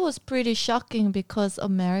 That was pretty shocking because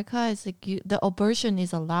America is like the abortion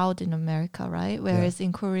is allowed in America, right? Whereas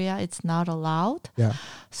in Korea, it's not allowed. Yeah.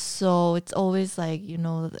 So it's always like,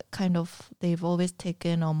 kind of, they've always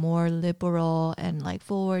taken a more liberal and like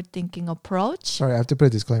forward-thinking approach. Sorry, I have to put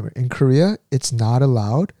a disclaimer. In Korea, it's not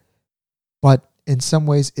allowed, but in some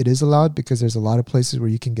ways it is allowed because there's a lot of places where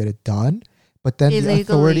you can get it done. But then illegally,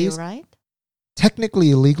 the authorities, right?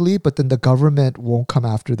 Technically illegally, but then the government won't come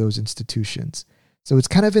after those institutions. So it's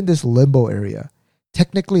kind of in this limbo area.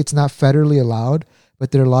 Technically, it's not federally allowed,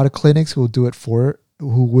 but there are a lot of clinics who will do it for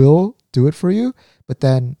you. But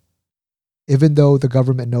then, even though the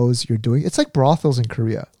government knows you're doing, it's like brothels in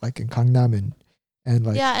Korea, like in Gangnam and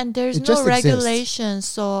like and there's no regulations.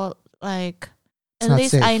 So like, at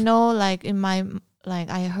least safe. I know, like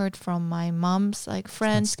I heard from my mom's like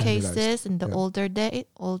friends' cases in the older days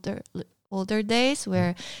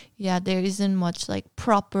where there isn't much like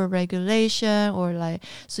proper regulation or like,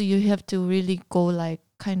 so you have to really go like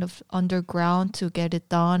kind of underground to get it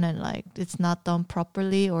done, and like it's not done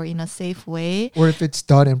properly or in a safe way, or if it's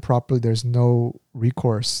done improperly, there's no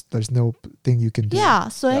recourse, there's no thing you can do.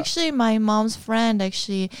 Actually my mom's friend, I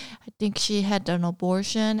think she had an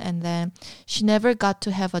abortion and then she never got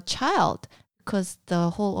to have a child because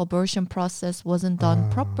the whole abortion process wasn't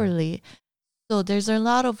done properly. So there's a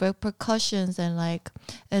lot of repercussions, and like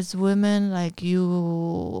as women, like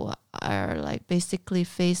you are like basically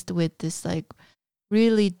faced with this like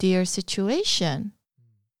really dear situation.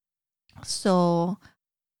 So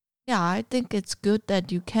I think it's good that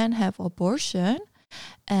you can have abortion,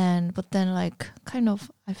 but then like kind of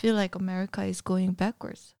I feel like America is going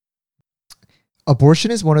backwards. Abortion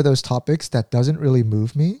is one of those topics that doesn't really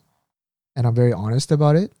move me, and I'm very honest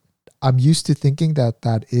about it. I'm used to thinking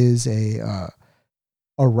that is a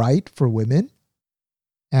right for women,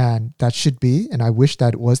 and that should be, and I wish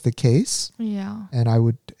that was the case. Yeah. And I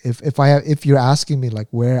would, if you're asking me like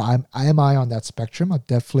where am I on that spectrum, I'm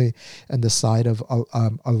definitely on the side of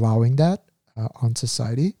allowing that on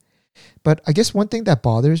society. But I guess one thing that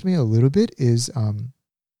bothers me a little bit is kind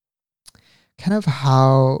of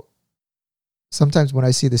how sometimes when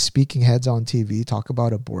I see the speaking heads on TV talk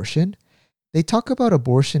about abortion, they talk about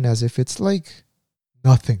abortion as if it's like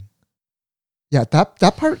nothing. Yeah,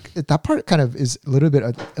 that part kind of is a little bit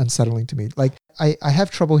unsettling to me. Like I have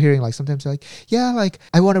trouble hearing, like sometimes they're like, yeah, like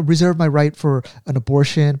I want to reserve my right for an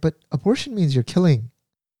abortion, but abortion means you're killing.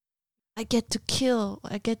 I get to kill.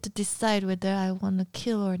 I get to decide whether I want to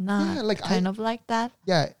kill or not. Yeah, like kind of like that.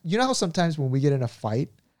 Yeah, you know how sometimes when we get in a fight,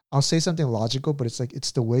 I'll say something logical, but it's like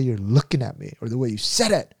it's the way you're looking at me or the way you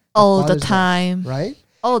said it. All the time, right?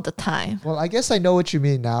 All the time. Well, I guess I know what you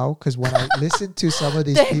mean now because when I listen to some of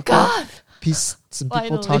these people. God. Some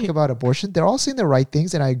people talk about abortion, they're all saying the right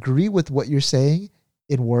things, and I agree with what you're saying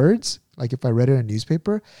in words, like if I read it in a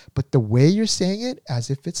newspaper, but the way you're saying it as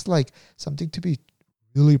if it's like something to be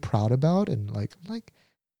really proud about, and like I'm like,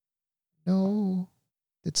 no,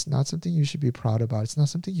 it's not something you should be proud about. It's not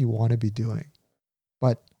something you want to be doing.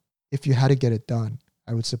 But if you had to get it done,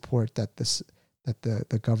 I would support that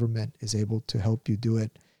the government is able to help you do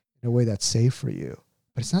it in a way that's safe for you.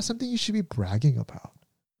 But it's not something you should be bragging about.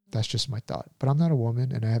 That's just my thought. But I'm not a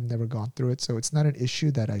woman and I have never gone through it. So it's not an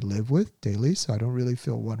issue that I live with daily. So I don't really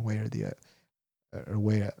feel one way or the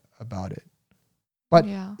way about it. But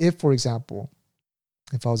if, for example,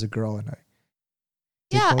 if I was a girl and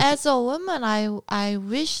as a woman, I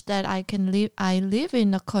wish that I live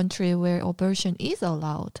in a country where abortion is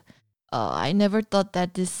allowed. I never thought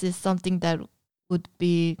that this is something that would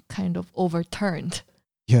be kind of overturned.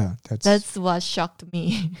 Yeah, that's what shocked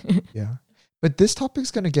me. Yeah. But this topic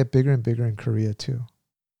is going to get bigger and bigger in Korea too,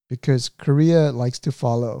 because Korea likes to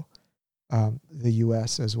follow the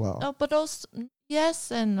U.S. as well. But also,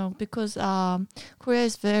 yes and no, because Korea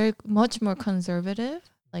is very much more conservative.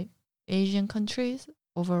 Like Asian countries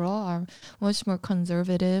overall are much more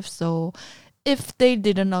conservative. So if they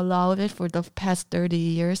didn't allow it for the past 30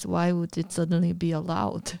 years, why would it suddenly be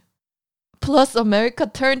allowed? Plus, America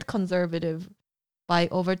turned conservative by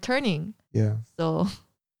overturning. Yeah. So.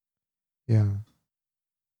 Yeah.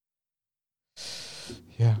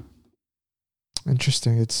 Yeah.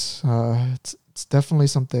 Interesting. It's definitely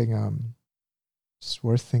something it's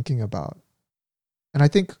worth thinking about. And I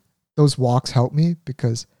think those walks help me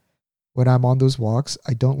because when I'm on those walks,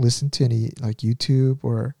 I don't listen to any like YouTube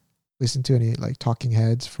or listen to any like talking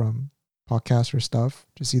heads from podcasts or stuff.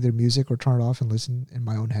 Just either music or turn it off and listen in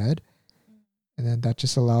my own head. And then that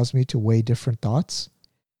just allows me to weigh different thoughts.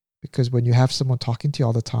 Because when you have someone talking to you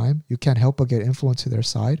all the time, you can't help but get influenced to their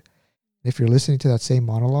side. And if you're listening to that same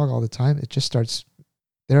monologue all the time, it just starts,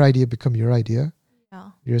 their idea become your idea.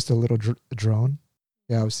 Yeah. You're just a little drone.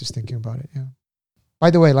 Yeah, I was just thinking about it. Yeah.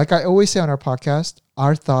 By the way, like I always say on our podcast,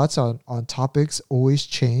 our thoughts on topics always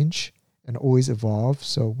change and always evolve.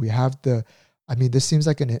 So we have this seems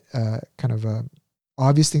like an kind of a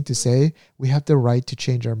obvious thing to say. We have the right to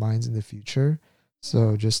change our minds in the future.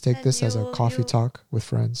 So just take this as a coffee talk with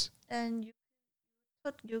friends. And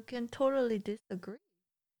you can totally disagree.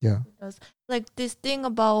 Yeah. Because like this thing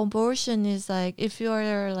about abortion is like if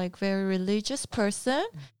you're like very religious person,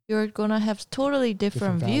 you're gonna have totally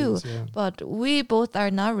different view. Values, yeah. But we both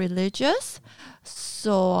are not religious,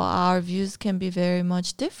 so our views can be very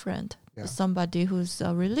much different. Yeah. Somebody who's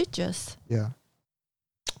religious. Yeah.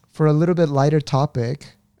 For a little bit lighter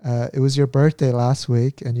topic. It was your birthday last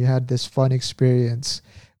week, and you had this fun experience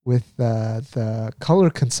with the color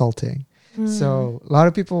consulting. So a lot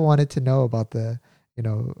of people wanted to know about the,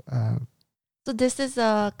 So this is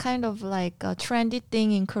a kind of like a trendy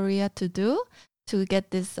thing in Korea to do, to get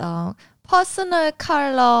this personal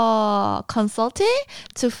color consulting.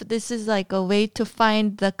 This is like a way to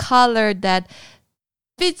find the color that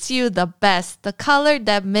fits you the best, the color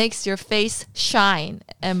that makes your face shine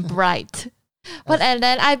and bright. And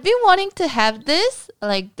then I've been wanting to have this,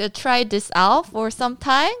 like to try this out for some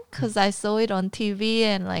time because I saw it on TV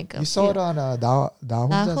and like you saw it on 나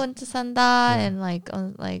혼자 산다 and like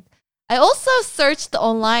I also searched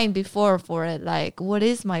online before for it, like what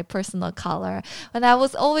is my personal color, and I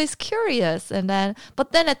was always curious.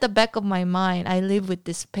 But then at the back of my mind, I live with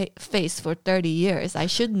this face for 30 years. I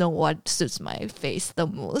should know what suits my face the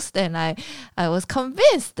most, and I was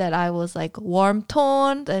convinced that I was like warm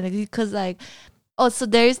toned, and because like. So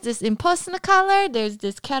there's this in personal color, there's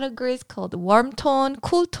this categories called warm tone,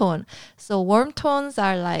 cool tone. So warm tones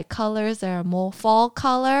are like colors that are more fall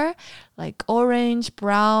color, like orange,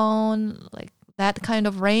 brown, like that kind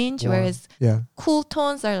of range. Warm. Whereas cool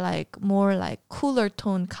tones are like more like cooler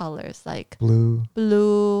tone colors, like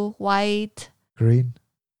blue, white, green.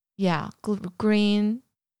 Yeah, green.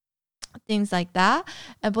 Things like that.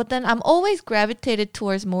 But then I'm always gravitated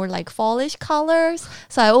towards more like fallish colors.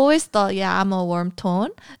 So I always thought, I'm a warm tone.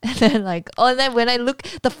 And then then when I look,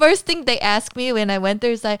 the first thing they asked me when I went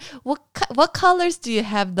there is like, what colors do you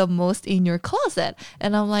have the most in your closet?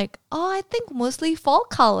 And I'm like, I think mostly fall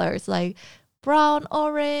colors, like brown,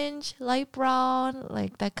 orange, light brown,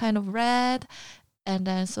 like that kind of red. And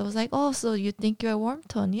then so I was like, so you think you're a warm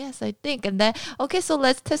tone? Yes, I think. And then, okay, so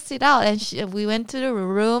let's test it out. And we went to the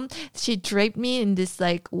room. She draped me in this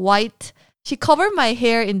like white. She covered my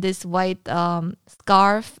hair in this white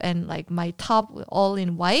scarf and like my top all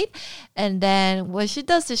in white. And then what she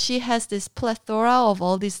does is she has this plethora of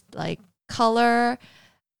all these like color.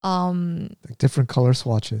 Like different color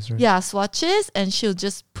swatches, right? Yeah, swatches. And she'll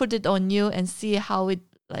just put it on you and see how it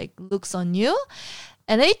like looks on you.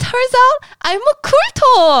 And it turns out I'm a cool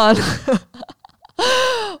tone.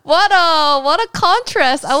 What a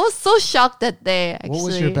contrast. I was so shocked that day, actually. What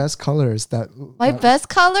was your best colors? My best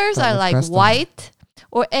colors are like white,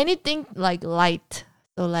 or anything like light.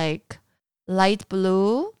 So like light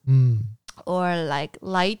blue or like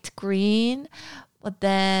light green. But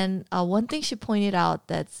then one thing she pointed out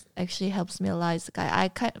that actually helps me a lot is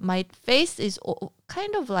my face is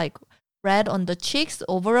kind of like red on the cheeks.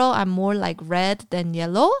 Overall, I'm more like red than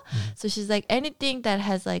yellow. So she's like, anything that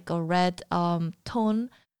has like a red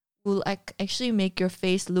tone will actually make your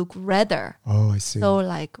face look redder. Oh, I see. So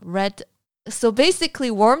like red. So basically,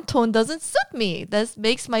 warm tone doesn't suit me. That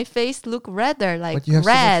makes my face look redder, like but you have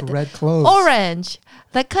red, so much red clothes. orange,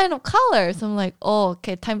 that kind of color. So I'm like, oh,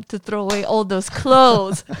 okay, time to throw away all those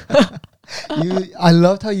clothes. I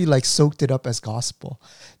loved how you like soaked it up as gospel.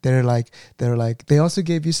 They're like they also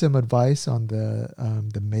gave you some advice on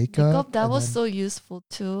the makeup. That was so useful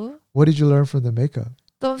too. What did you learn from the makeup?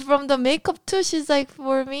 From the makeup too, she's like,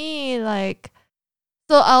 for me, like,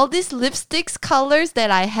 so all these lipsticks colors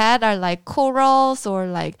that I had are like corals or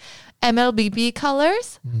like MLBB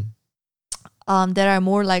colors. That are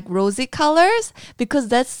more like rosy colors, because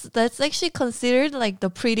that's actually considered like the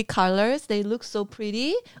pretty colors. They look so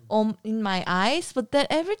pretty in my eyes, but then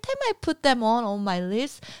every time I put them on my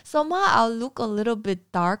lips, somehow I'll look a little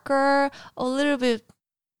bit darker, a little bit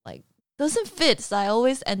like doesn't fit. So I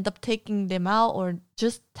always end up taking them out or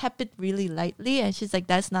just tap it really lightly. And she's like,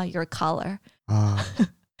 that's not your color.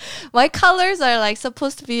 My colors are like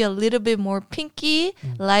supposed to be a little bit more pinky,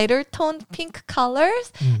 lighter toned pink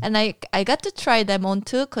colors. And I got to try them on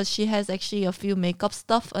too, because she has actually a few makeup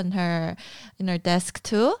stuff in her desk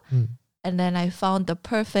too. And then I found the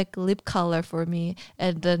perfect lip color for me.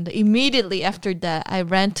 And then immediately after that, I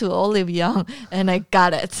ran to Olive Young and I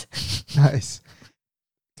got it. Nice.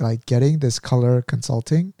 Like getting this color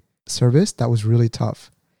consulting service, that was really tough.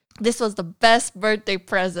 This was the best birthday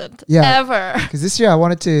present ever. Because this year I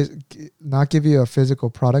wanted to not give you a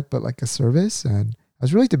physical product, but like a service. And I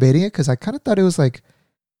was really debating it because I kind of thought it was like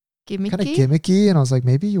kind of gimmicky. And I was like,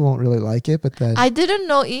 maybe you won't really like it. But then I didn't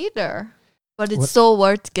know either. But it's so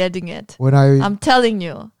worth getting it. I'm telling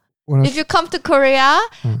you. If you come to Korea,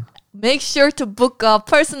 make sure to book a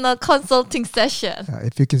personal consulting session.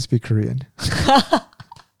 If you can speak Korean.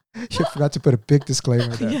 You forgot to put a big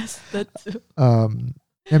disclaimer there. Yes, that's true.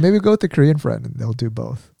 Yeah, maybe go with the Korean friend and they'll do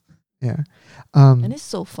both. Yeah. And it's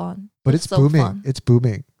so fun. But it's so booming. Fun. It's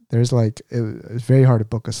booming. There's like, it's very hard to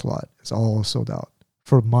book a slot. It's all sold out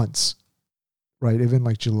for months, right? Even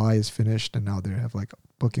like July is finished and now they have like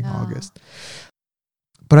booking August.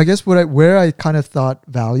 But I guess where I kind of thought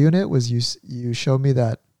value in it was you showed me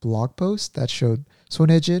that blog post that showed Son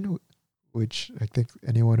Hye-jin, which I think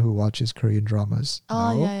anyone who watches Korean dramas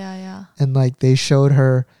know. Yeah. And like they showed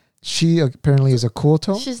her, she apparently is a cool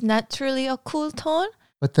tone. She's naturally a cool tone.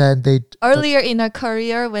 But then earlier in her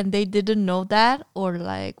career, when they didn't know that, or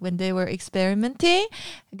like when they were experimenting,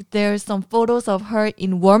 there's some photos of her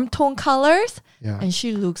in warm tone colors, and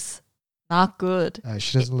she looks not good.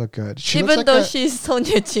 She doesn't look good. Even though she's Son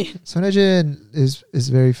Hye-jin. Son Hye-jin is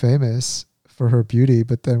very famous for her beauty,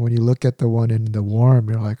 but then when you look at the one in the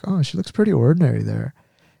warm, you're like, oh, she looks pretty ordinary there.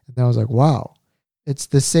 And then I was like, wow. It's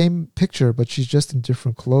the same picture, but she's just in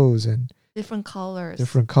different clothes and different colors,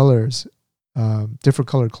 different colored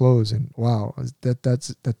clothes, and wow,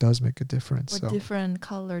 that does make a difference. Or different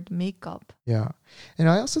colored makeup. Yeah, and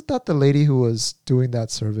I also thought the lady who was doing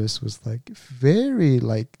that service was like very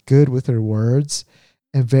like good with her words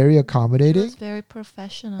and very accommodating. She was very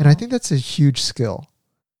professional, and I think that's a huge skill.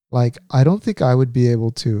 Like, I don't think I would be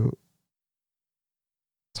able to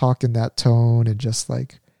talk in that tone and just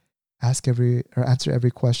like answer every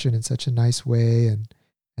question in such a nice way, and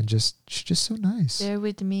she's just so nice. Bear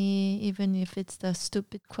with me, even if it's the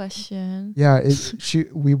stupid question. Yeah,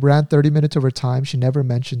 we ran 30 minutes over time. She never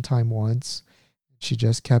mentioned time once. She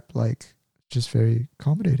just kept like just very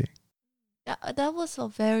accommodating. Yeah, that was a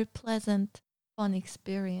very pleasant, fun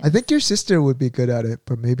experience. I think your sister would be good at it,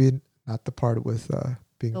 but maybe not the part with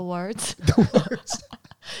being the words. The words.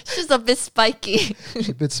 She's a bit spiky. She's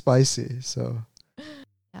a bit spicy, so.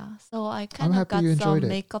 Yeah, so I kind of got some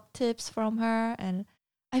makeup tips from her, and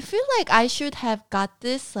I feel like I should have got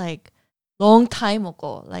this like long time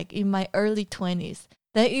ago, like in my early 20s.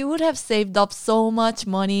 That you would have saved up so much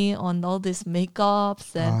money on all these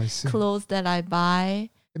makeups and clothes that I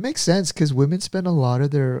buy. It makes sense because women spend a lot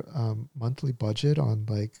of their monthly budget on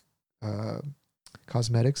like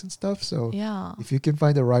cosmetics and stuff. So if you can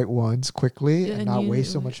find the right ones quickly and not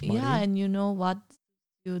waste so much money. Yeah, and you know what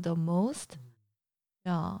you do the most.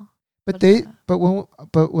 Yeah.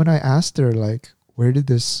 But when I asked her like, where did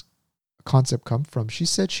this concept come from? She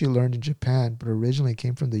said she learned in Japan, but originally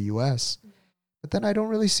came from the US. But then I don't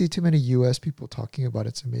really see too many US people talking about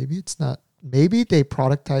it. So maybe it's not maybe they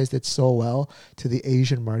productized it so well to the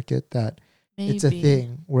Asian market that it's a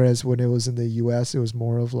thing. Whereas when it was in the US, it was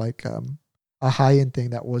more of like a high-end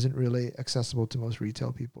thing that wasn't really accessible to most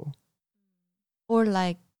retail people. Or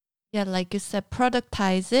like, yeah, like you said,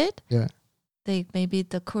 productize it. Yeah. Maybe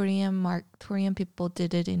the Korean people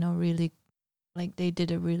did it, really, like they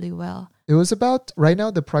did it really well. It was about, right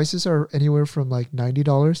now the prices are anywhere from like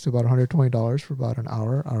 $90 to about $120 for about an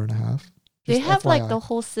hour and a half. They have FYI. Like the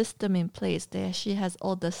whole system in place. She has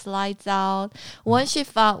all the slides out. Once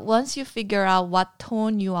you figure out what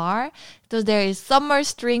tone you are, so there is summer,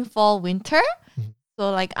 spring, fall, winter. Mm-hmm.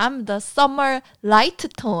 So like I'm the summer light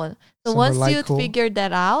tone. So once you figure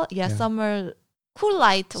that out, summer cool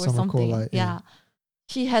light or something. Cool light, yeah.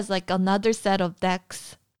 She has like another set of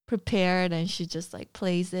decks prepared, and she just like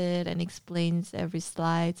plays it and explains every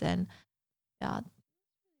slides, and fun.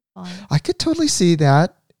 I could totally see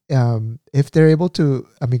that. If they're able to,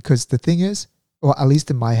 because the thing is, well, at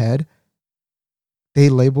least in my head, they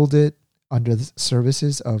labeled it under the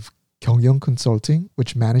services of Kyungyeong Consulting,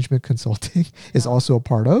 which management consulting is also a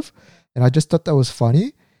part of. And I just thought that was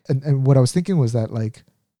funny. And what I was thinking was that like,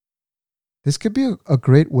 this could be a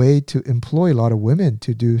great way to employ a lot of women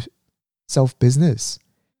to do self-business.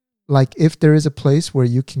 Like if there is a place where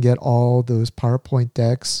you can get all those PowerPoint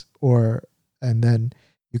decks and then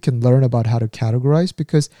you can learn about how to categorize,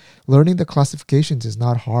 because learning the classifications is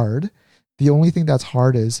not hard. The only thing that's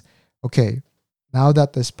hard is, okay, now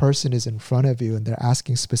that this person is in front of you and they're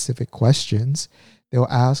asking specific questions, they'll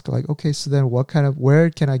ask like, okay, so then where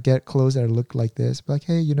can I get clothes that look like this? Like,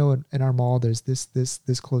 hey, in our mall, there's this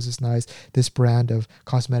clothes is nice. This brand of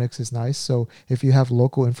cosmetics is nice. So if you have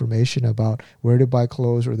local information about where to buy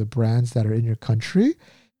clothes or the brands that are in your country,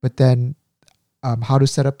 but then how to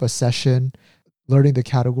set up a session, learning the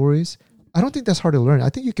categories, I don't think that's hard to learn. I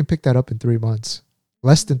think you can pick that up in 3 months,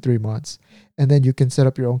 less than 3 months. And then you can set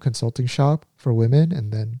up your own consulting shop for women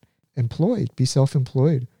and then be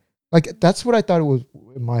self-employed. Like that's what I thought it was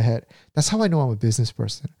in my head. That's how I know I'm a business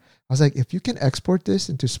person. I was like, if you can export this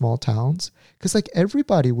into small towns, because like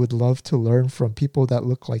everybody would love to learn from people that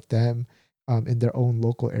look like them in their own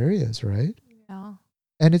local areas, right? Yeah.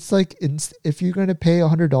 And it's like, if you're going to pay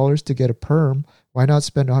 $100 to get a perm, why not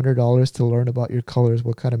spend $100 to learn about your colors,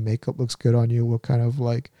 what kind of makeup looks good on you, what kind of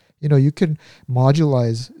like, you can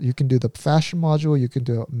modulize, you can do the fashion module, you can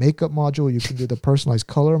do a makeup module, you can do the personalized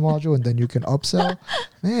color module, and then you can upsell.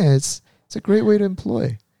 Man, it's a great way to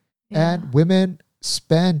employ. Yeah. And women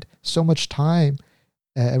spend so much time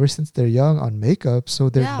ever since they're young on makeup, so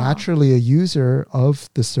they're naturally a user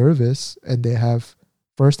of the service and they have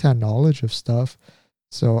firsthand knowledge of stuff.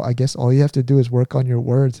 So I guess all you have to do is work on your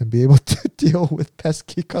words and be able to deal with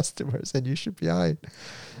pesky customers, and you should be all right.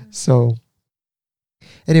 So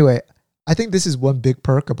anyway, I think this is one big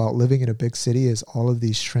perk about living in a big city is all of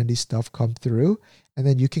these trendy stuff come through, and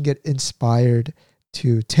then you can get inspired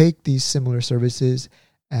to take these similar services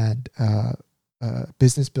and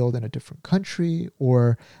business build in a different country,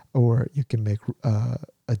 or you can make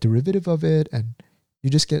a derivative of it, and you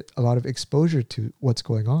just get a lot of exposure to what's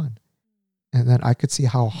going on. And then I could see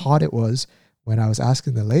how hot it was when I was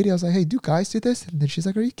asking the lady. I was like, hey, do guys do this? And then she's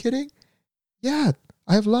like, are you kidding? Yeah,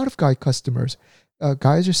 I have a lot of guy customers.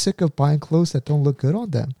 Guys are sick of buying clothes that don't look good on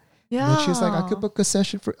them. Yeah. And then she was like, I could book a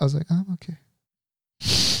session for... I was like, oh, okay.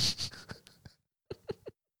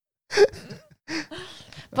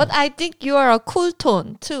 But I think you are a cool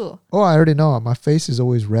tone too. Oh, I already know. My face is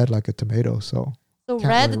always red like a tomato, so... So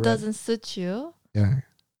red doesn't suit you? Yeah.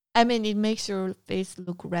 I mean, it makes your face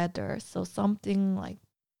look redder. So something like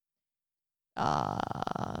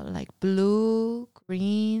blue,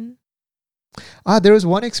 green. There was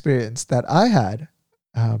one experience that I had,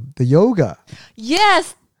 the yoga.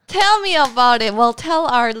 Yes, tell me about it. Well, tell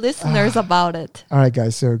our listeners about it. All right,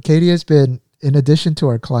 guys. So Katie has been, in addition to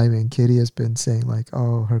our climbing, Katie has been saying like,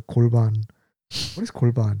 oh, her 골반. What is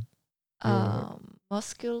골반?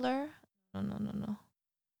 Muscular? No.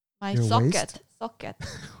 My your socket. Waist? Socket.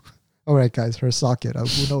 All right, guys, her socket.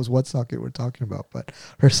 Who knows what socket we're talking about, but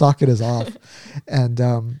her socket is off.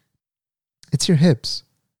 And it's your hips.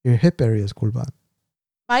 Your hip area is 골반.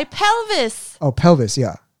 My pelvis. Oh, pelvis,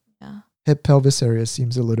 yeah. Yeah. Hip pelvis area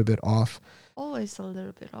seems a little bit off. Always a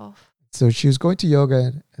little bit off. So she was going to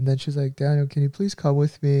yoga, and then she's like, Daniel, can you please come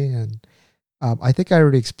with me? And I think I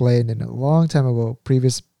already explained in a long time ago,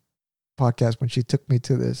 previous podcast, when she took me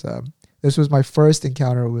to this. This was my first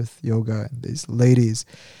encounter with yoga and these ladies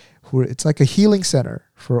it's like a healing center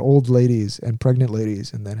for old ladies and pregnant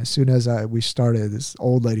ladies. And then as soon as we started, this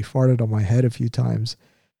old lady farted on my head a few times.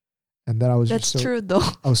 And then I was That's just so, true though.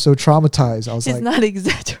 I was so traumatized. I was It's like, not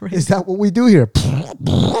exaggerating. is that what we do here?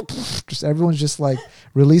 Just everyone's just like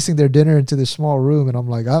releasing their dinner into this small room, and I'm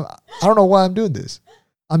like, I don't know why I'm doing this.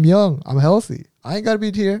 I'm young. I'm healthy. I ain't gotta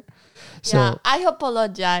be here. So Yeah, I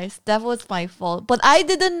apologize. That was my fault. But I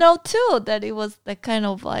didn't know too that it was that kind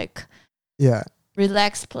of like yeah,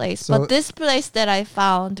 relaxed place. So- but this place that I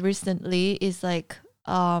found recently is like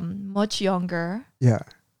much younger, yeah,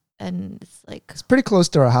 and it's like it's pretty close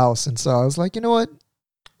to our house, and so I was like, you know what?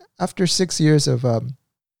 After 6 years of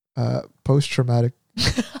post-traumatic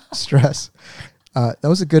stress, that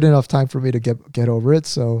was a good enough time for me to get over it.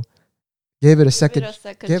 So gave it a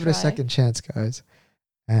second chance, guys.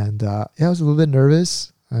 And yeah, I was a little bit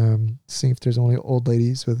nervous, seeing if there's only old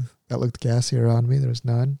ladies that looked gassy around me. There was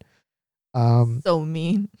none. So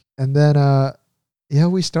mean. And then yeah,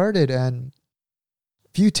 we started, and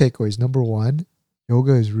few takeaways. Number one,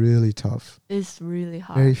 yoga is really tough. It's really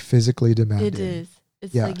hard. Very physically demanding. It is.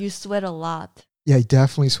 It's Yeah. like you sweat a lot. Yeah, you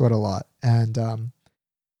definitely sweat a lot. And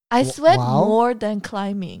I sweat wow. more than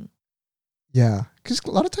climbing. yeah, because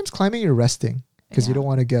a lot of times climbing, you're resting because you Yeah. don't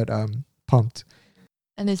want to get pumped.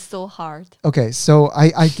 And it's so hard. Okay, so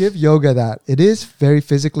I give yoga that. It is very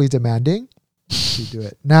physically demanding. You do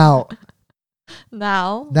it. Now,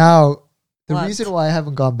 Now, the What? reason why I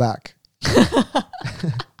haven't gone back,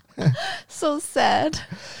 so sad.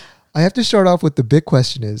 I have to start off with the big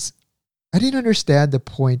question is, I didn't understand the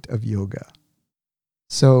point of yoga.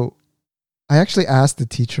 So I actually asked the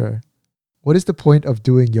teacher, what is the point of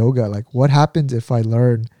doing yoga? Like, what happens if I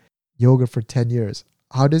learn yoga for 10 years?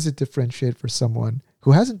 How does it differentiate for someone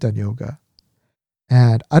who hasn't done yoga?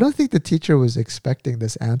 And I don't think the teacher was expecting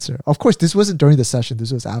this answer. Of course, this wasn't during the session.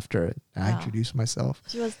 This was after I Wow. introduced myself.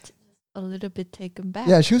 She was a little bit taken back.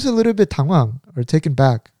 Yeah, she was a little bit 당황 or taken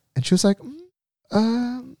back. And she was like,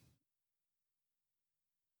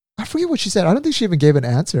 I forget what she said. I don't think she even gave an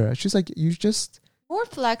answer. She's like, More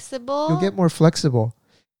flexible. you'll get more flexible.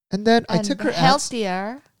 And then I and took her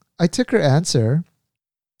healthier. answer,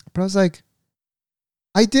 but I was like,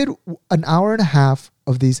 I did an hour and a half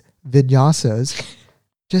of these vinyasas,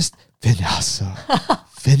 just vinyasa,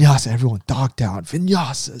 vinyasa, everyone dog down,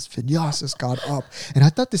 vinyasas got up. And I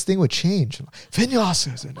thought this thing would change.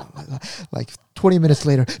 Vinyasas. And like 20 minutes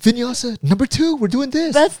later, vinyasa, number 2, we're doing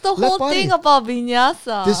this. That's the Left whole body. thing about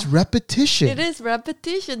vinyasa. This repetition. It is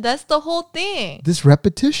repetition. That's the whole thing. This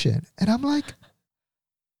repetition. And I'm like,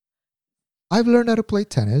 I've learned how to play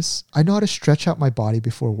tennis. I know how to stretch out my body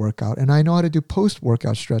before workout, and I know how to do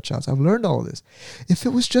post-workout stretch outs. I've learned all of this. If it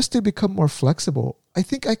was just to become more flexible, I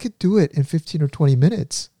think I could do it in 15 or 20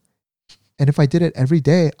 minutes. And if I did it every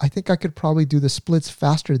day, I think I could probably do the splits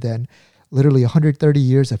faster than literally 130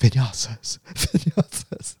 years of vinyasas.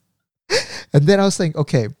 And then I was thinking,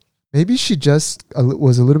 okay, maybe she just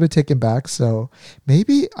was a little bit taken back. So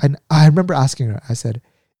maybe I remember asking her, I said,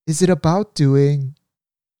 is it about doing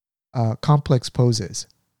complex poses?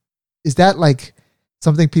 Is that like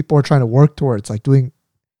something people are trying to work towards, like doing?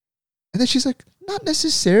 And then she's like, not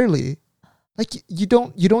necessarily. Like you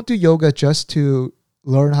don't do yoga just to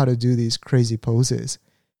learn how to do these crazy poses.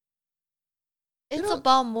 It's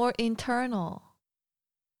about more internal.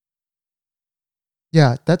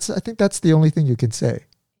 Yeah, I think that's the only thing you can say.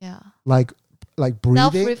 Yeah. Like breathing,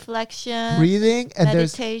 Self-reflection. and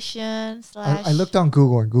meditation / I looked on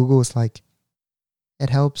Google, and Google was like, it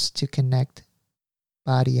helps to connect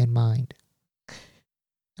body and mind.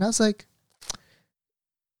 And I was like,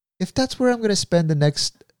 if that's where I'm going to spend the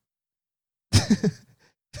next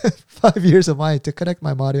 5 years of mine to connect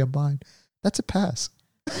my body and mind, that's a pass.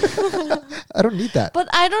 I don't need that. But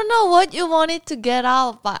I don't know what you wanted to get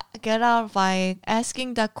out by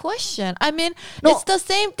asking that question. I mean, No. it's the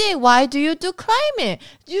same thing. Why do you do climbing?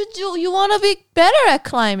 You want to be better at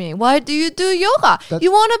climbing. Why do you do yoga?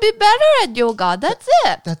 You want to be better at yoga. That's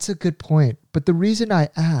it. That's a good point. But the reason I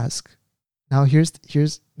ask, now here's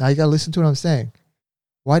now you got to listen to what I'm saying.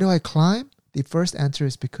 Why do I climb? The first answer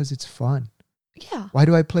is because it's fun. Yeah. Why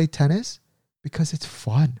do I play tennis? Because it's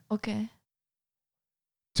fun. Okay.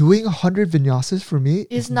 Doing 100 vinyasas for me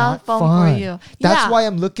It's is not fun for you. That's Yeah, why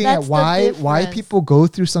I'm looking at that's the why difference. people go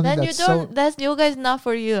through something Then that's so. that's yoga is not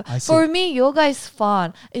for you. I see. For me, yoga is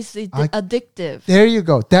fun. It's addictive. There you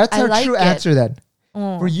go. That's I our like true it. answer then.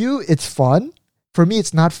 For you, it's fun. For me,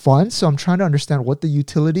 it's not fun. So I'm trying to understand what the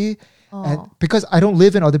utility. And because I don't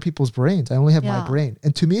live in other people's brains, I only have my Yeah. brain.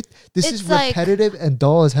 And to me, this is It's like- repetitive and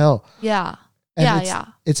dull as hell. Yeah. And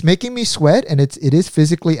it's making me sweat, and it is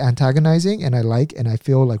physically antagonizing, and I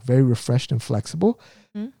feel like very refreshed and flexible.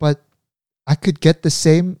 Mhm. But I could get the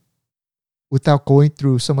same without going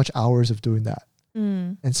through so much hours of doing that.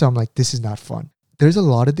 Mm. And so I'm like, this is not fun. there's a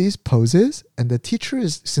lot of these poses, and the teacher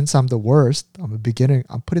is, since I'm the worst, I'm a beginner,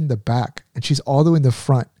 I'm put in the back, and she's all the way in the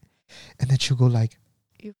front. And then she'll go like,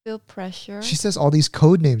 You feel pressure. she says all these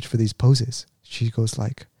code names for these poses. She goes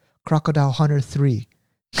like, Crocodile Hunter 3.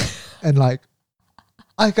 And like,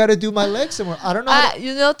 I gotta do my legs somewhere. I don't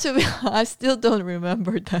know. To be honest, I still don't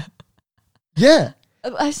remember that. Yeah.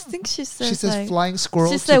 I think she says She says like, flying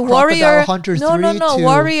squirrel she to said Crocodile warrior Hunter 3 no, to...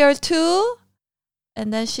 warrior 2.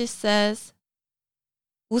 And then she says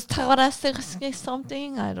Ustara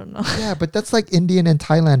something. I don't know. Yeah, but that's like Indian and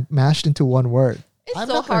Thailand mashed into one word. It's I'm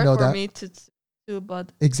so not gonna hard know for that. me to do,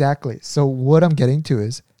 but Exactly. So what I'm getting to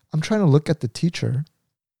is I'm trying to look at the teacher,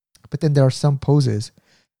 but then there are some poses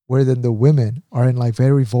where then the women are in like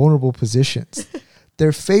very vulnerable positions.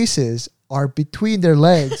 Their faces are between their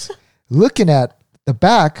legs looking at the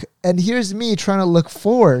back, and here's me trying to look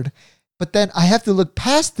forward, but then I have to look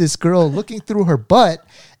past this girl looking through her butt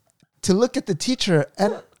to look at the teacher,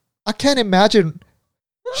 and I can't imagine.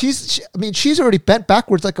 She's already bent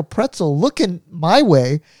backwards like a pretzel looking my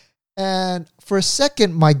way, and for a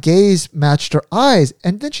second my gaze matched her eyes,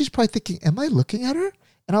 and then she's probably thinking, am I looking at her?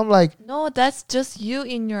 And I'm like, no, that's just you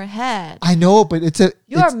in your head. I know, but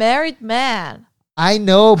You're a married man. I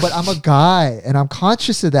know, but I'm a guy, and I'm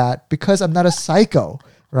conscious of that because I'm not a psycho,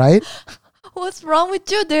 right? What's wrong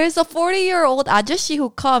with you? There's a 40-year-old ajashi who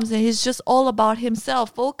comes and he's just all about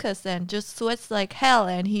himself, focused, and just sweats like hell,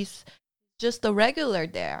 and he's just a regular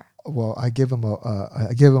there. Well, I give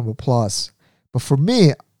him applause, but for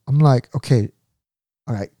me, I'm like, okay,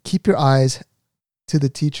 all right, keep your eyes to the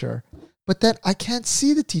teacher, but then I can't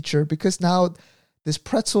see the teacher because now this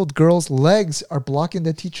pretzeled girl's legs are blocking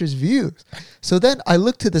the teacher's view. So then I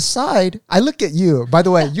look to the side. I look at you. By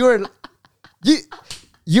the way, you're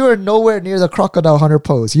nowhere near the Crocodile Hunter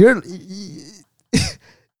pose. You're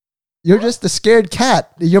just a scared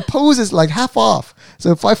cat. Your pose is like half off.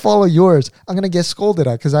 So if I follow yours, I'm gonna get scolded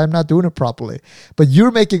at because I'm not doing it properly. But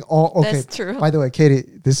you're making all okay. That's true. By the way, Katie,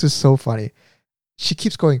 this is so funny. She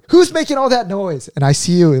keeps going, "Who's making all that noise?" And I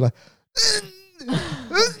see you like.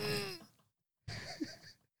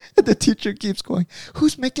 And the teacher keeps going,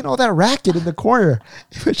 who's making all that racket in the corner?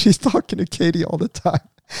 But she's talking to Katie all the time.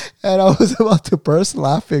 And I was about to burst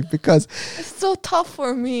laughing because it's so tough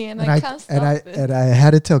for me, and I can't stop it. And I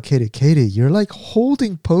had to tell Katie, you're like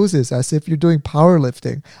holding poses as if you're doing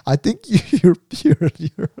powerlifting. I think your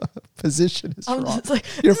position is I'm wrong. just like,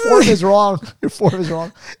 Your form is wrong. Your form is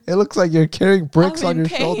wrong. It looks like you're carrying bricks on your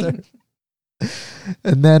shoulder.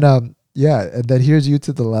 And then and then here's you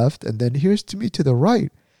to the left, and then here's to me to the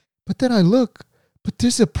right. But then I look, but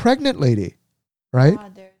there's a pregnant lady, right?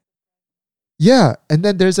 Yeah, and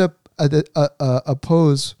then there's a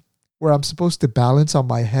pose where I'm supposed to balance on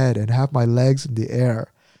my head and have my legs in the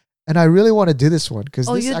air, and I really want to do this one because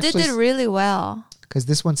you did it really well. Because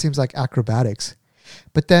this one seems like acrobatics,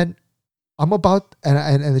 but then I'm about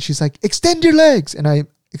and she's like, extend your legs, and I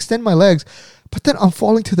extend my legs. But then I'm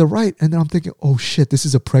falling to the right, and then I'm thinking, oh shit, this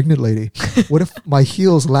is a pregnant lady. What if my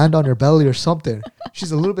heels land on her belly or something?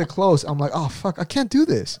 She's a little bit close. I'm like, oh fuck, I can't do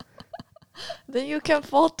this. Then you can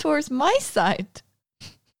fall towards my side.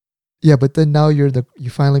 Yeah, but then now you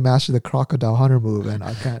finally mastered the Crocodile Hunter move, and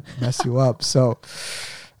I can't mess you up. So.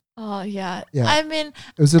 Oh yeah. Yeah. I mean,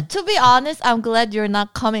 to be honest, I'm glad you're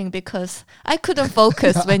not coming because I couldn't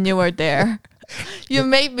focus when you were there. You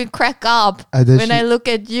made me crack up when I look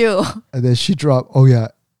at you. And then she dropped, oh yeah.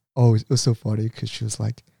 Oh, it was so funny because she was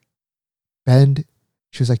like, bend.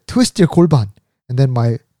 She was like, twist your 골반. And then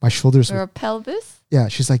my shoulders Your pelvis? Yeah,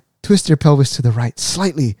 she's like, twist your pelvis to the right,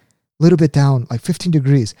 slightly, a little bit down, like 15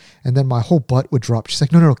 degrees. And then my whole butt would drop. She's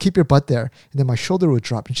like, no, keep your butt there. And then my shoulder would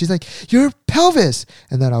drop. And she's like, your pelvis.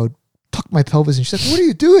 And then I would tuck my pelvis, and she's like, what are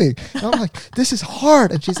you doing? And I'm like, this is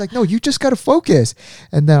hard. And she's like, no, you just got to focus.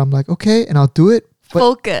 And then I'm like, okay, and I'll do it.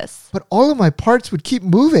 Focus. But all of my parts would keep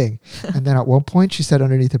moving. And then at one point she said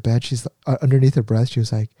underneath her bed, underneath her breath, she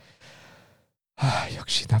was like,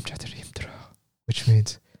 역시 남자들이 힘들어. Which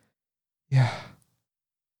means, yeah,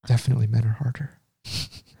 definitely men are harder.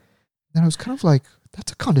 Then I was kind of like,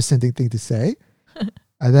 that's a condescending thing to say.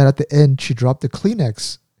 And then at the end, she dropped the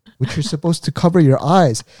Kleenex, which you're supposed to cover your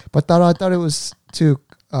eyes. But I thought it was to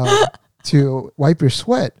wipe your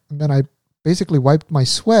sweat. And then I basically wiped my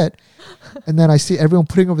sweat. And then I see everyone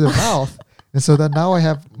putting over their mouth. And so then now I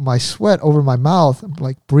have my sweat over my mouth. I'm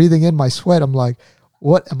like breathing in my sweat. I'm like,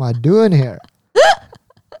 what am I doing here?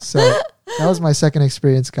 So that was my second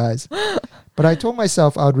experience, guys. But I told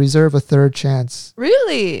myself I would reserve a third chance.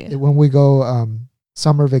 Really? When we go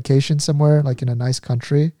summer vacation somewhere, like in a nice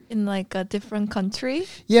country. In like a different country?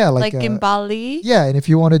 Yeah. Like in Bali? Yeah. And if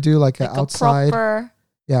you want to do like an outside. A proper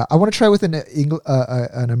Yeah, I want to try with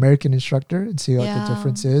an American instructor and see what the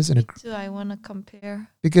difference is. And me too. I want to compare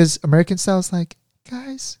because American style is like,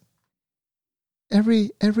 guys,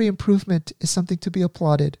 every improvement is something to be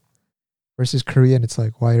applauded. Versus Korean, it's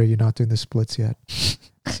like, why are you not doing the splits yet?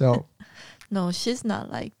 So, no, she's not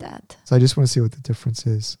like that. So I just want to see what the difference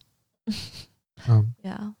is.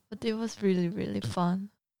 Yeah, but it was really, really fun.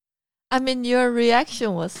 I mean, your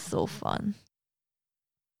reaction was so fun.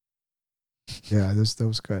 Yeah, that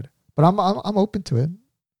was good. But I'm open to it.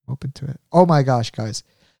 Open to it. Oh my gosh, guys.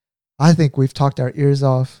 I think we've talked our ears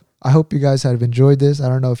off. I hope you guys have enjoyed this. I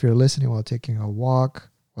don't know if you're listening while taking a walk,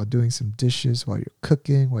 while doing some dishes, while you're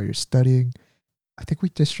cooking, while you're studying. I think we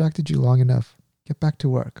distracted you long enough. Get back to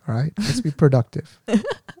work, all right? Let's be productive.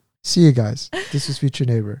 See you guys. This is Future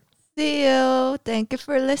Neighbor. See you. Thank you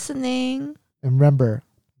for listening. And remember,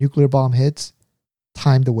 nuclear bomb hits,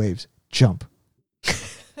 time the waves. Jump.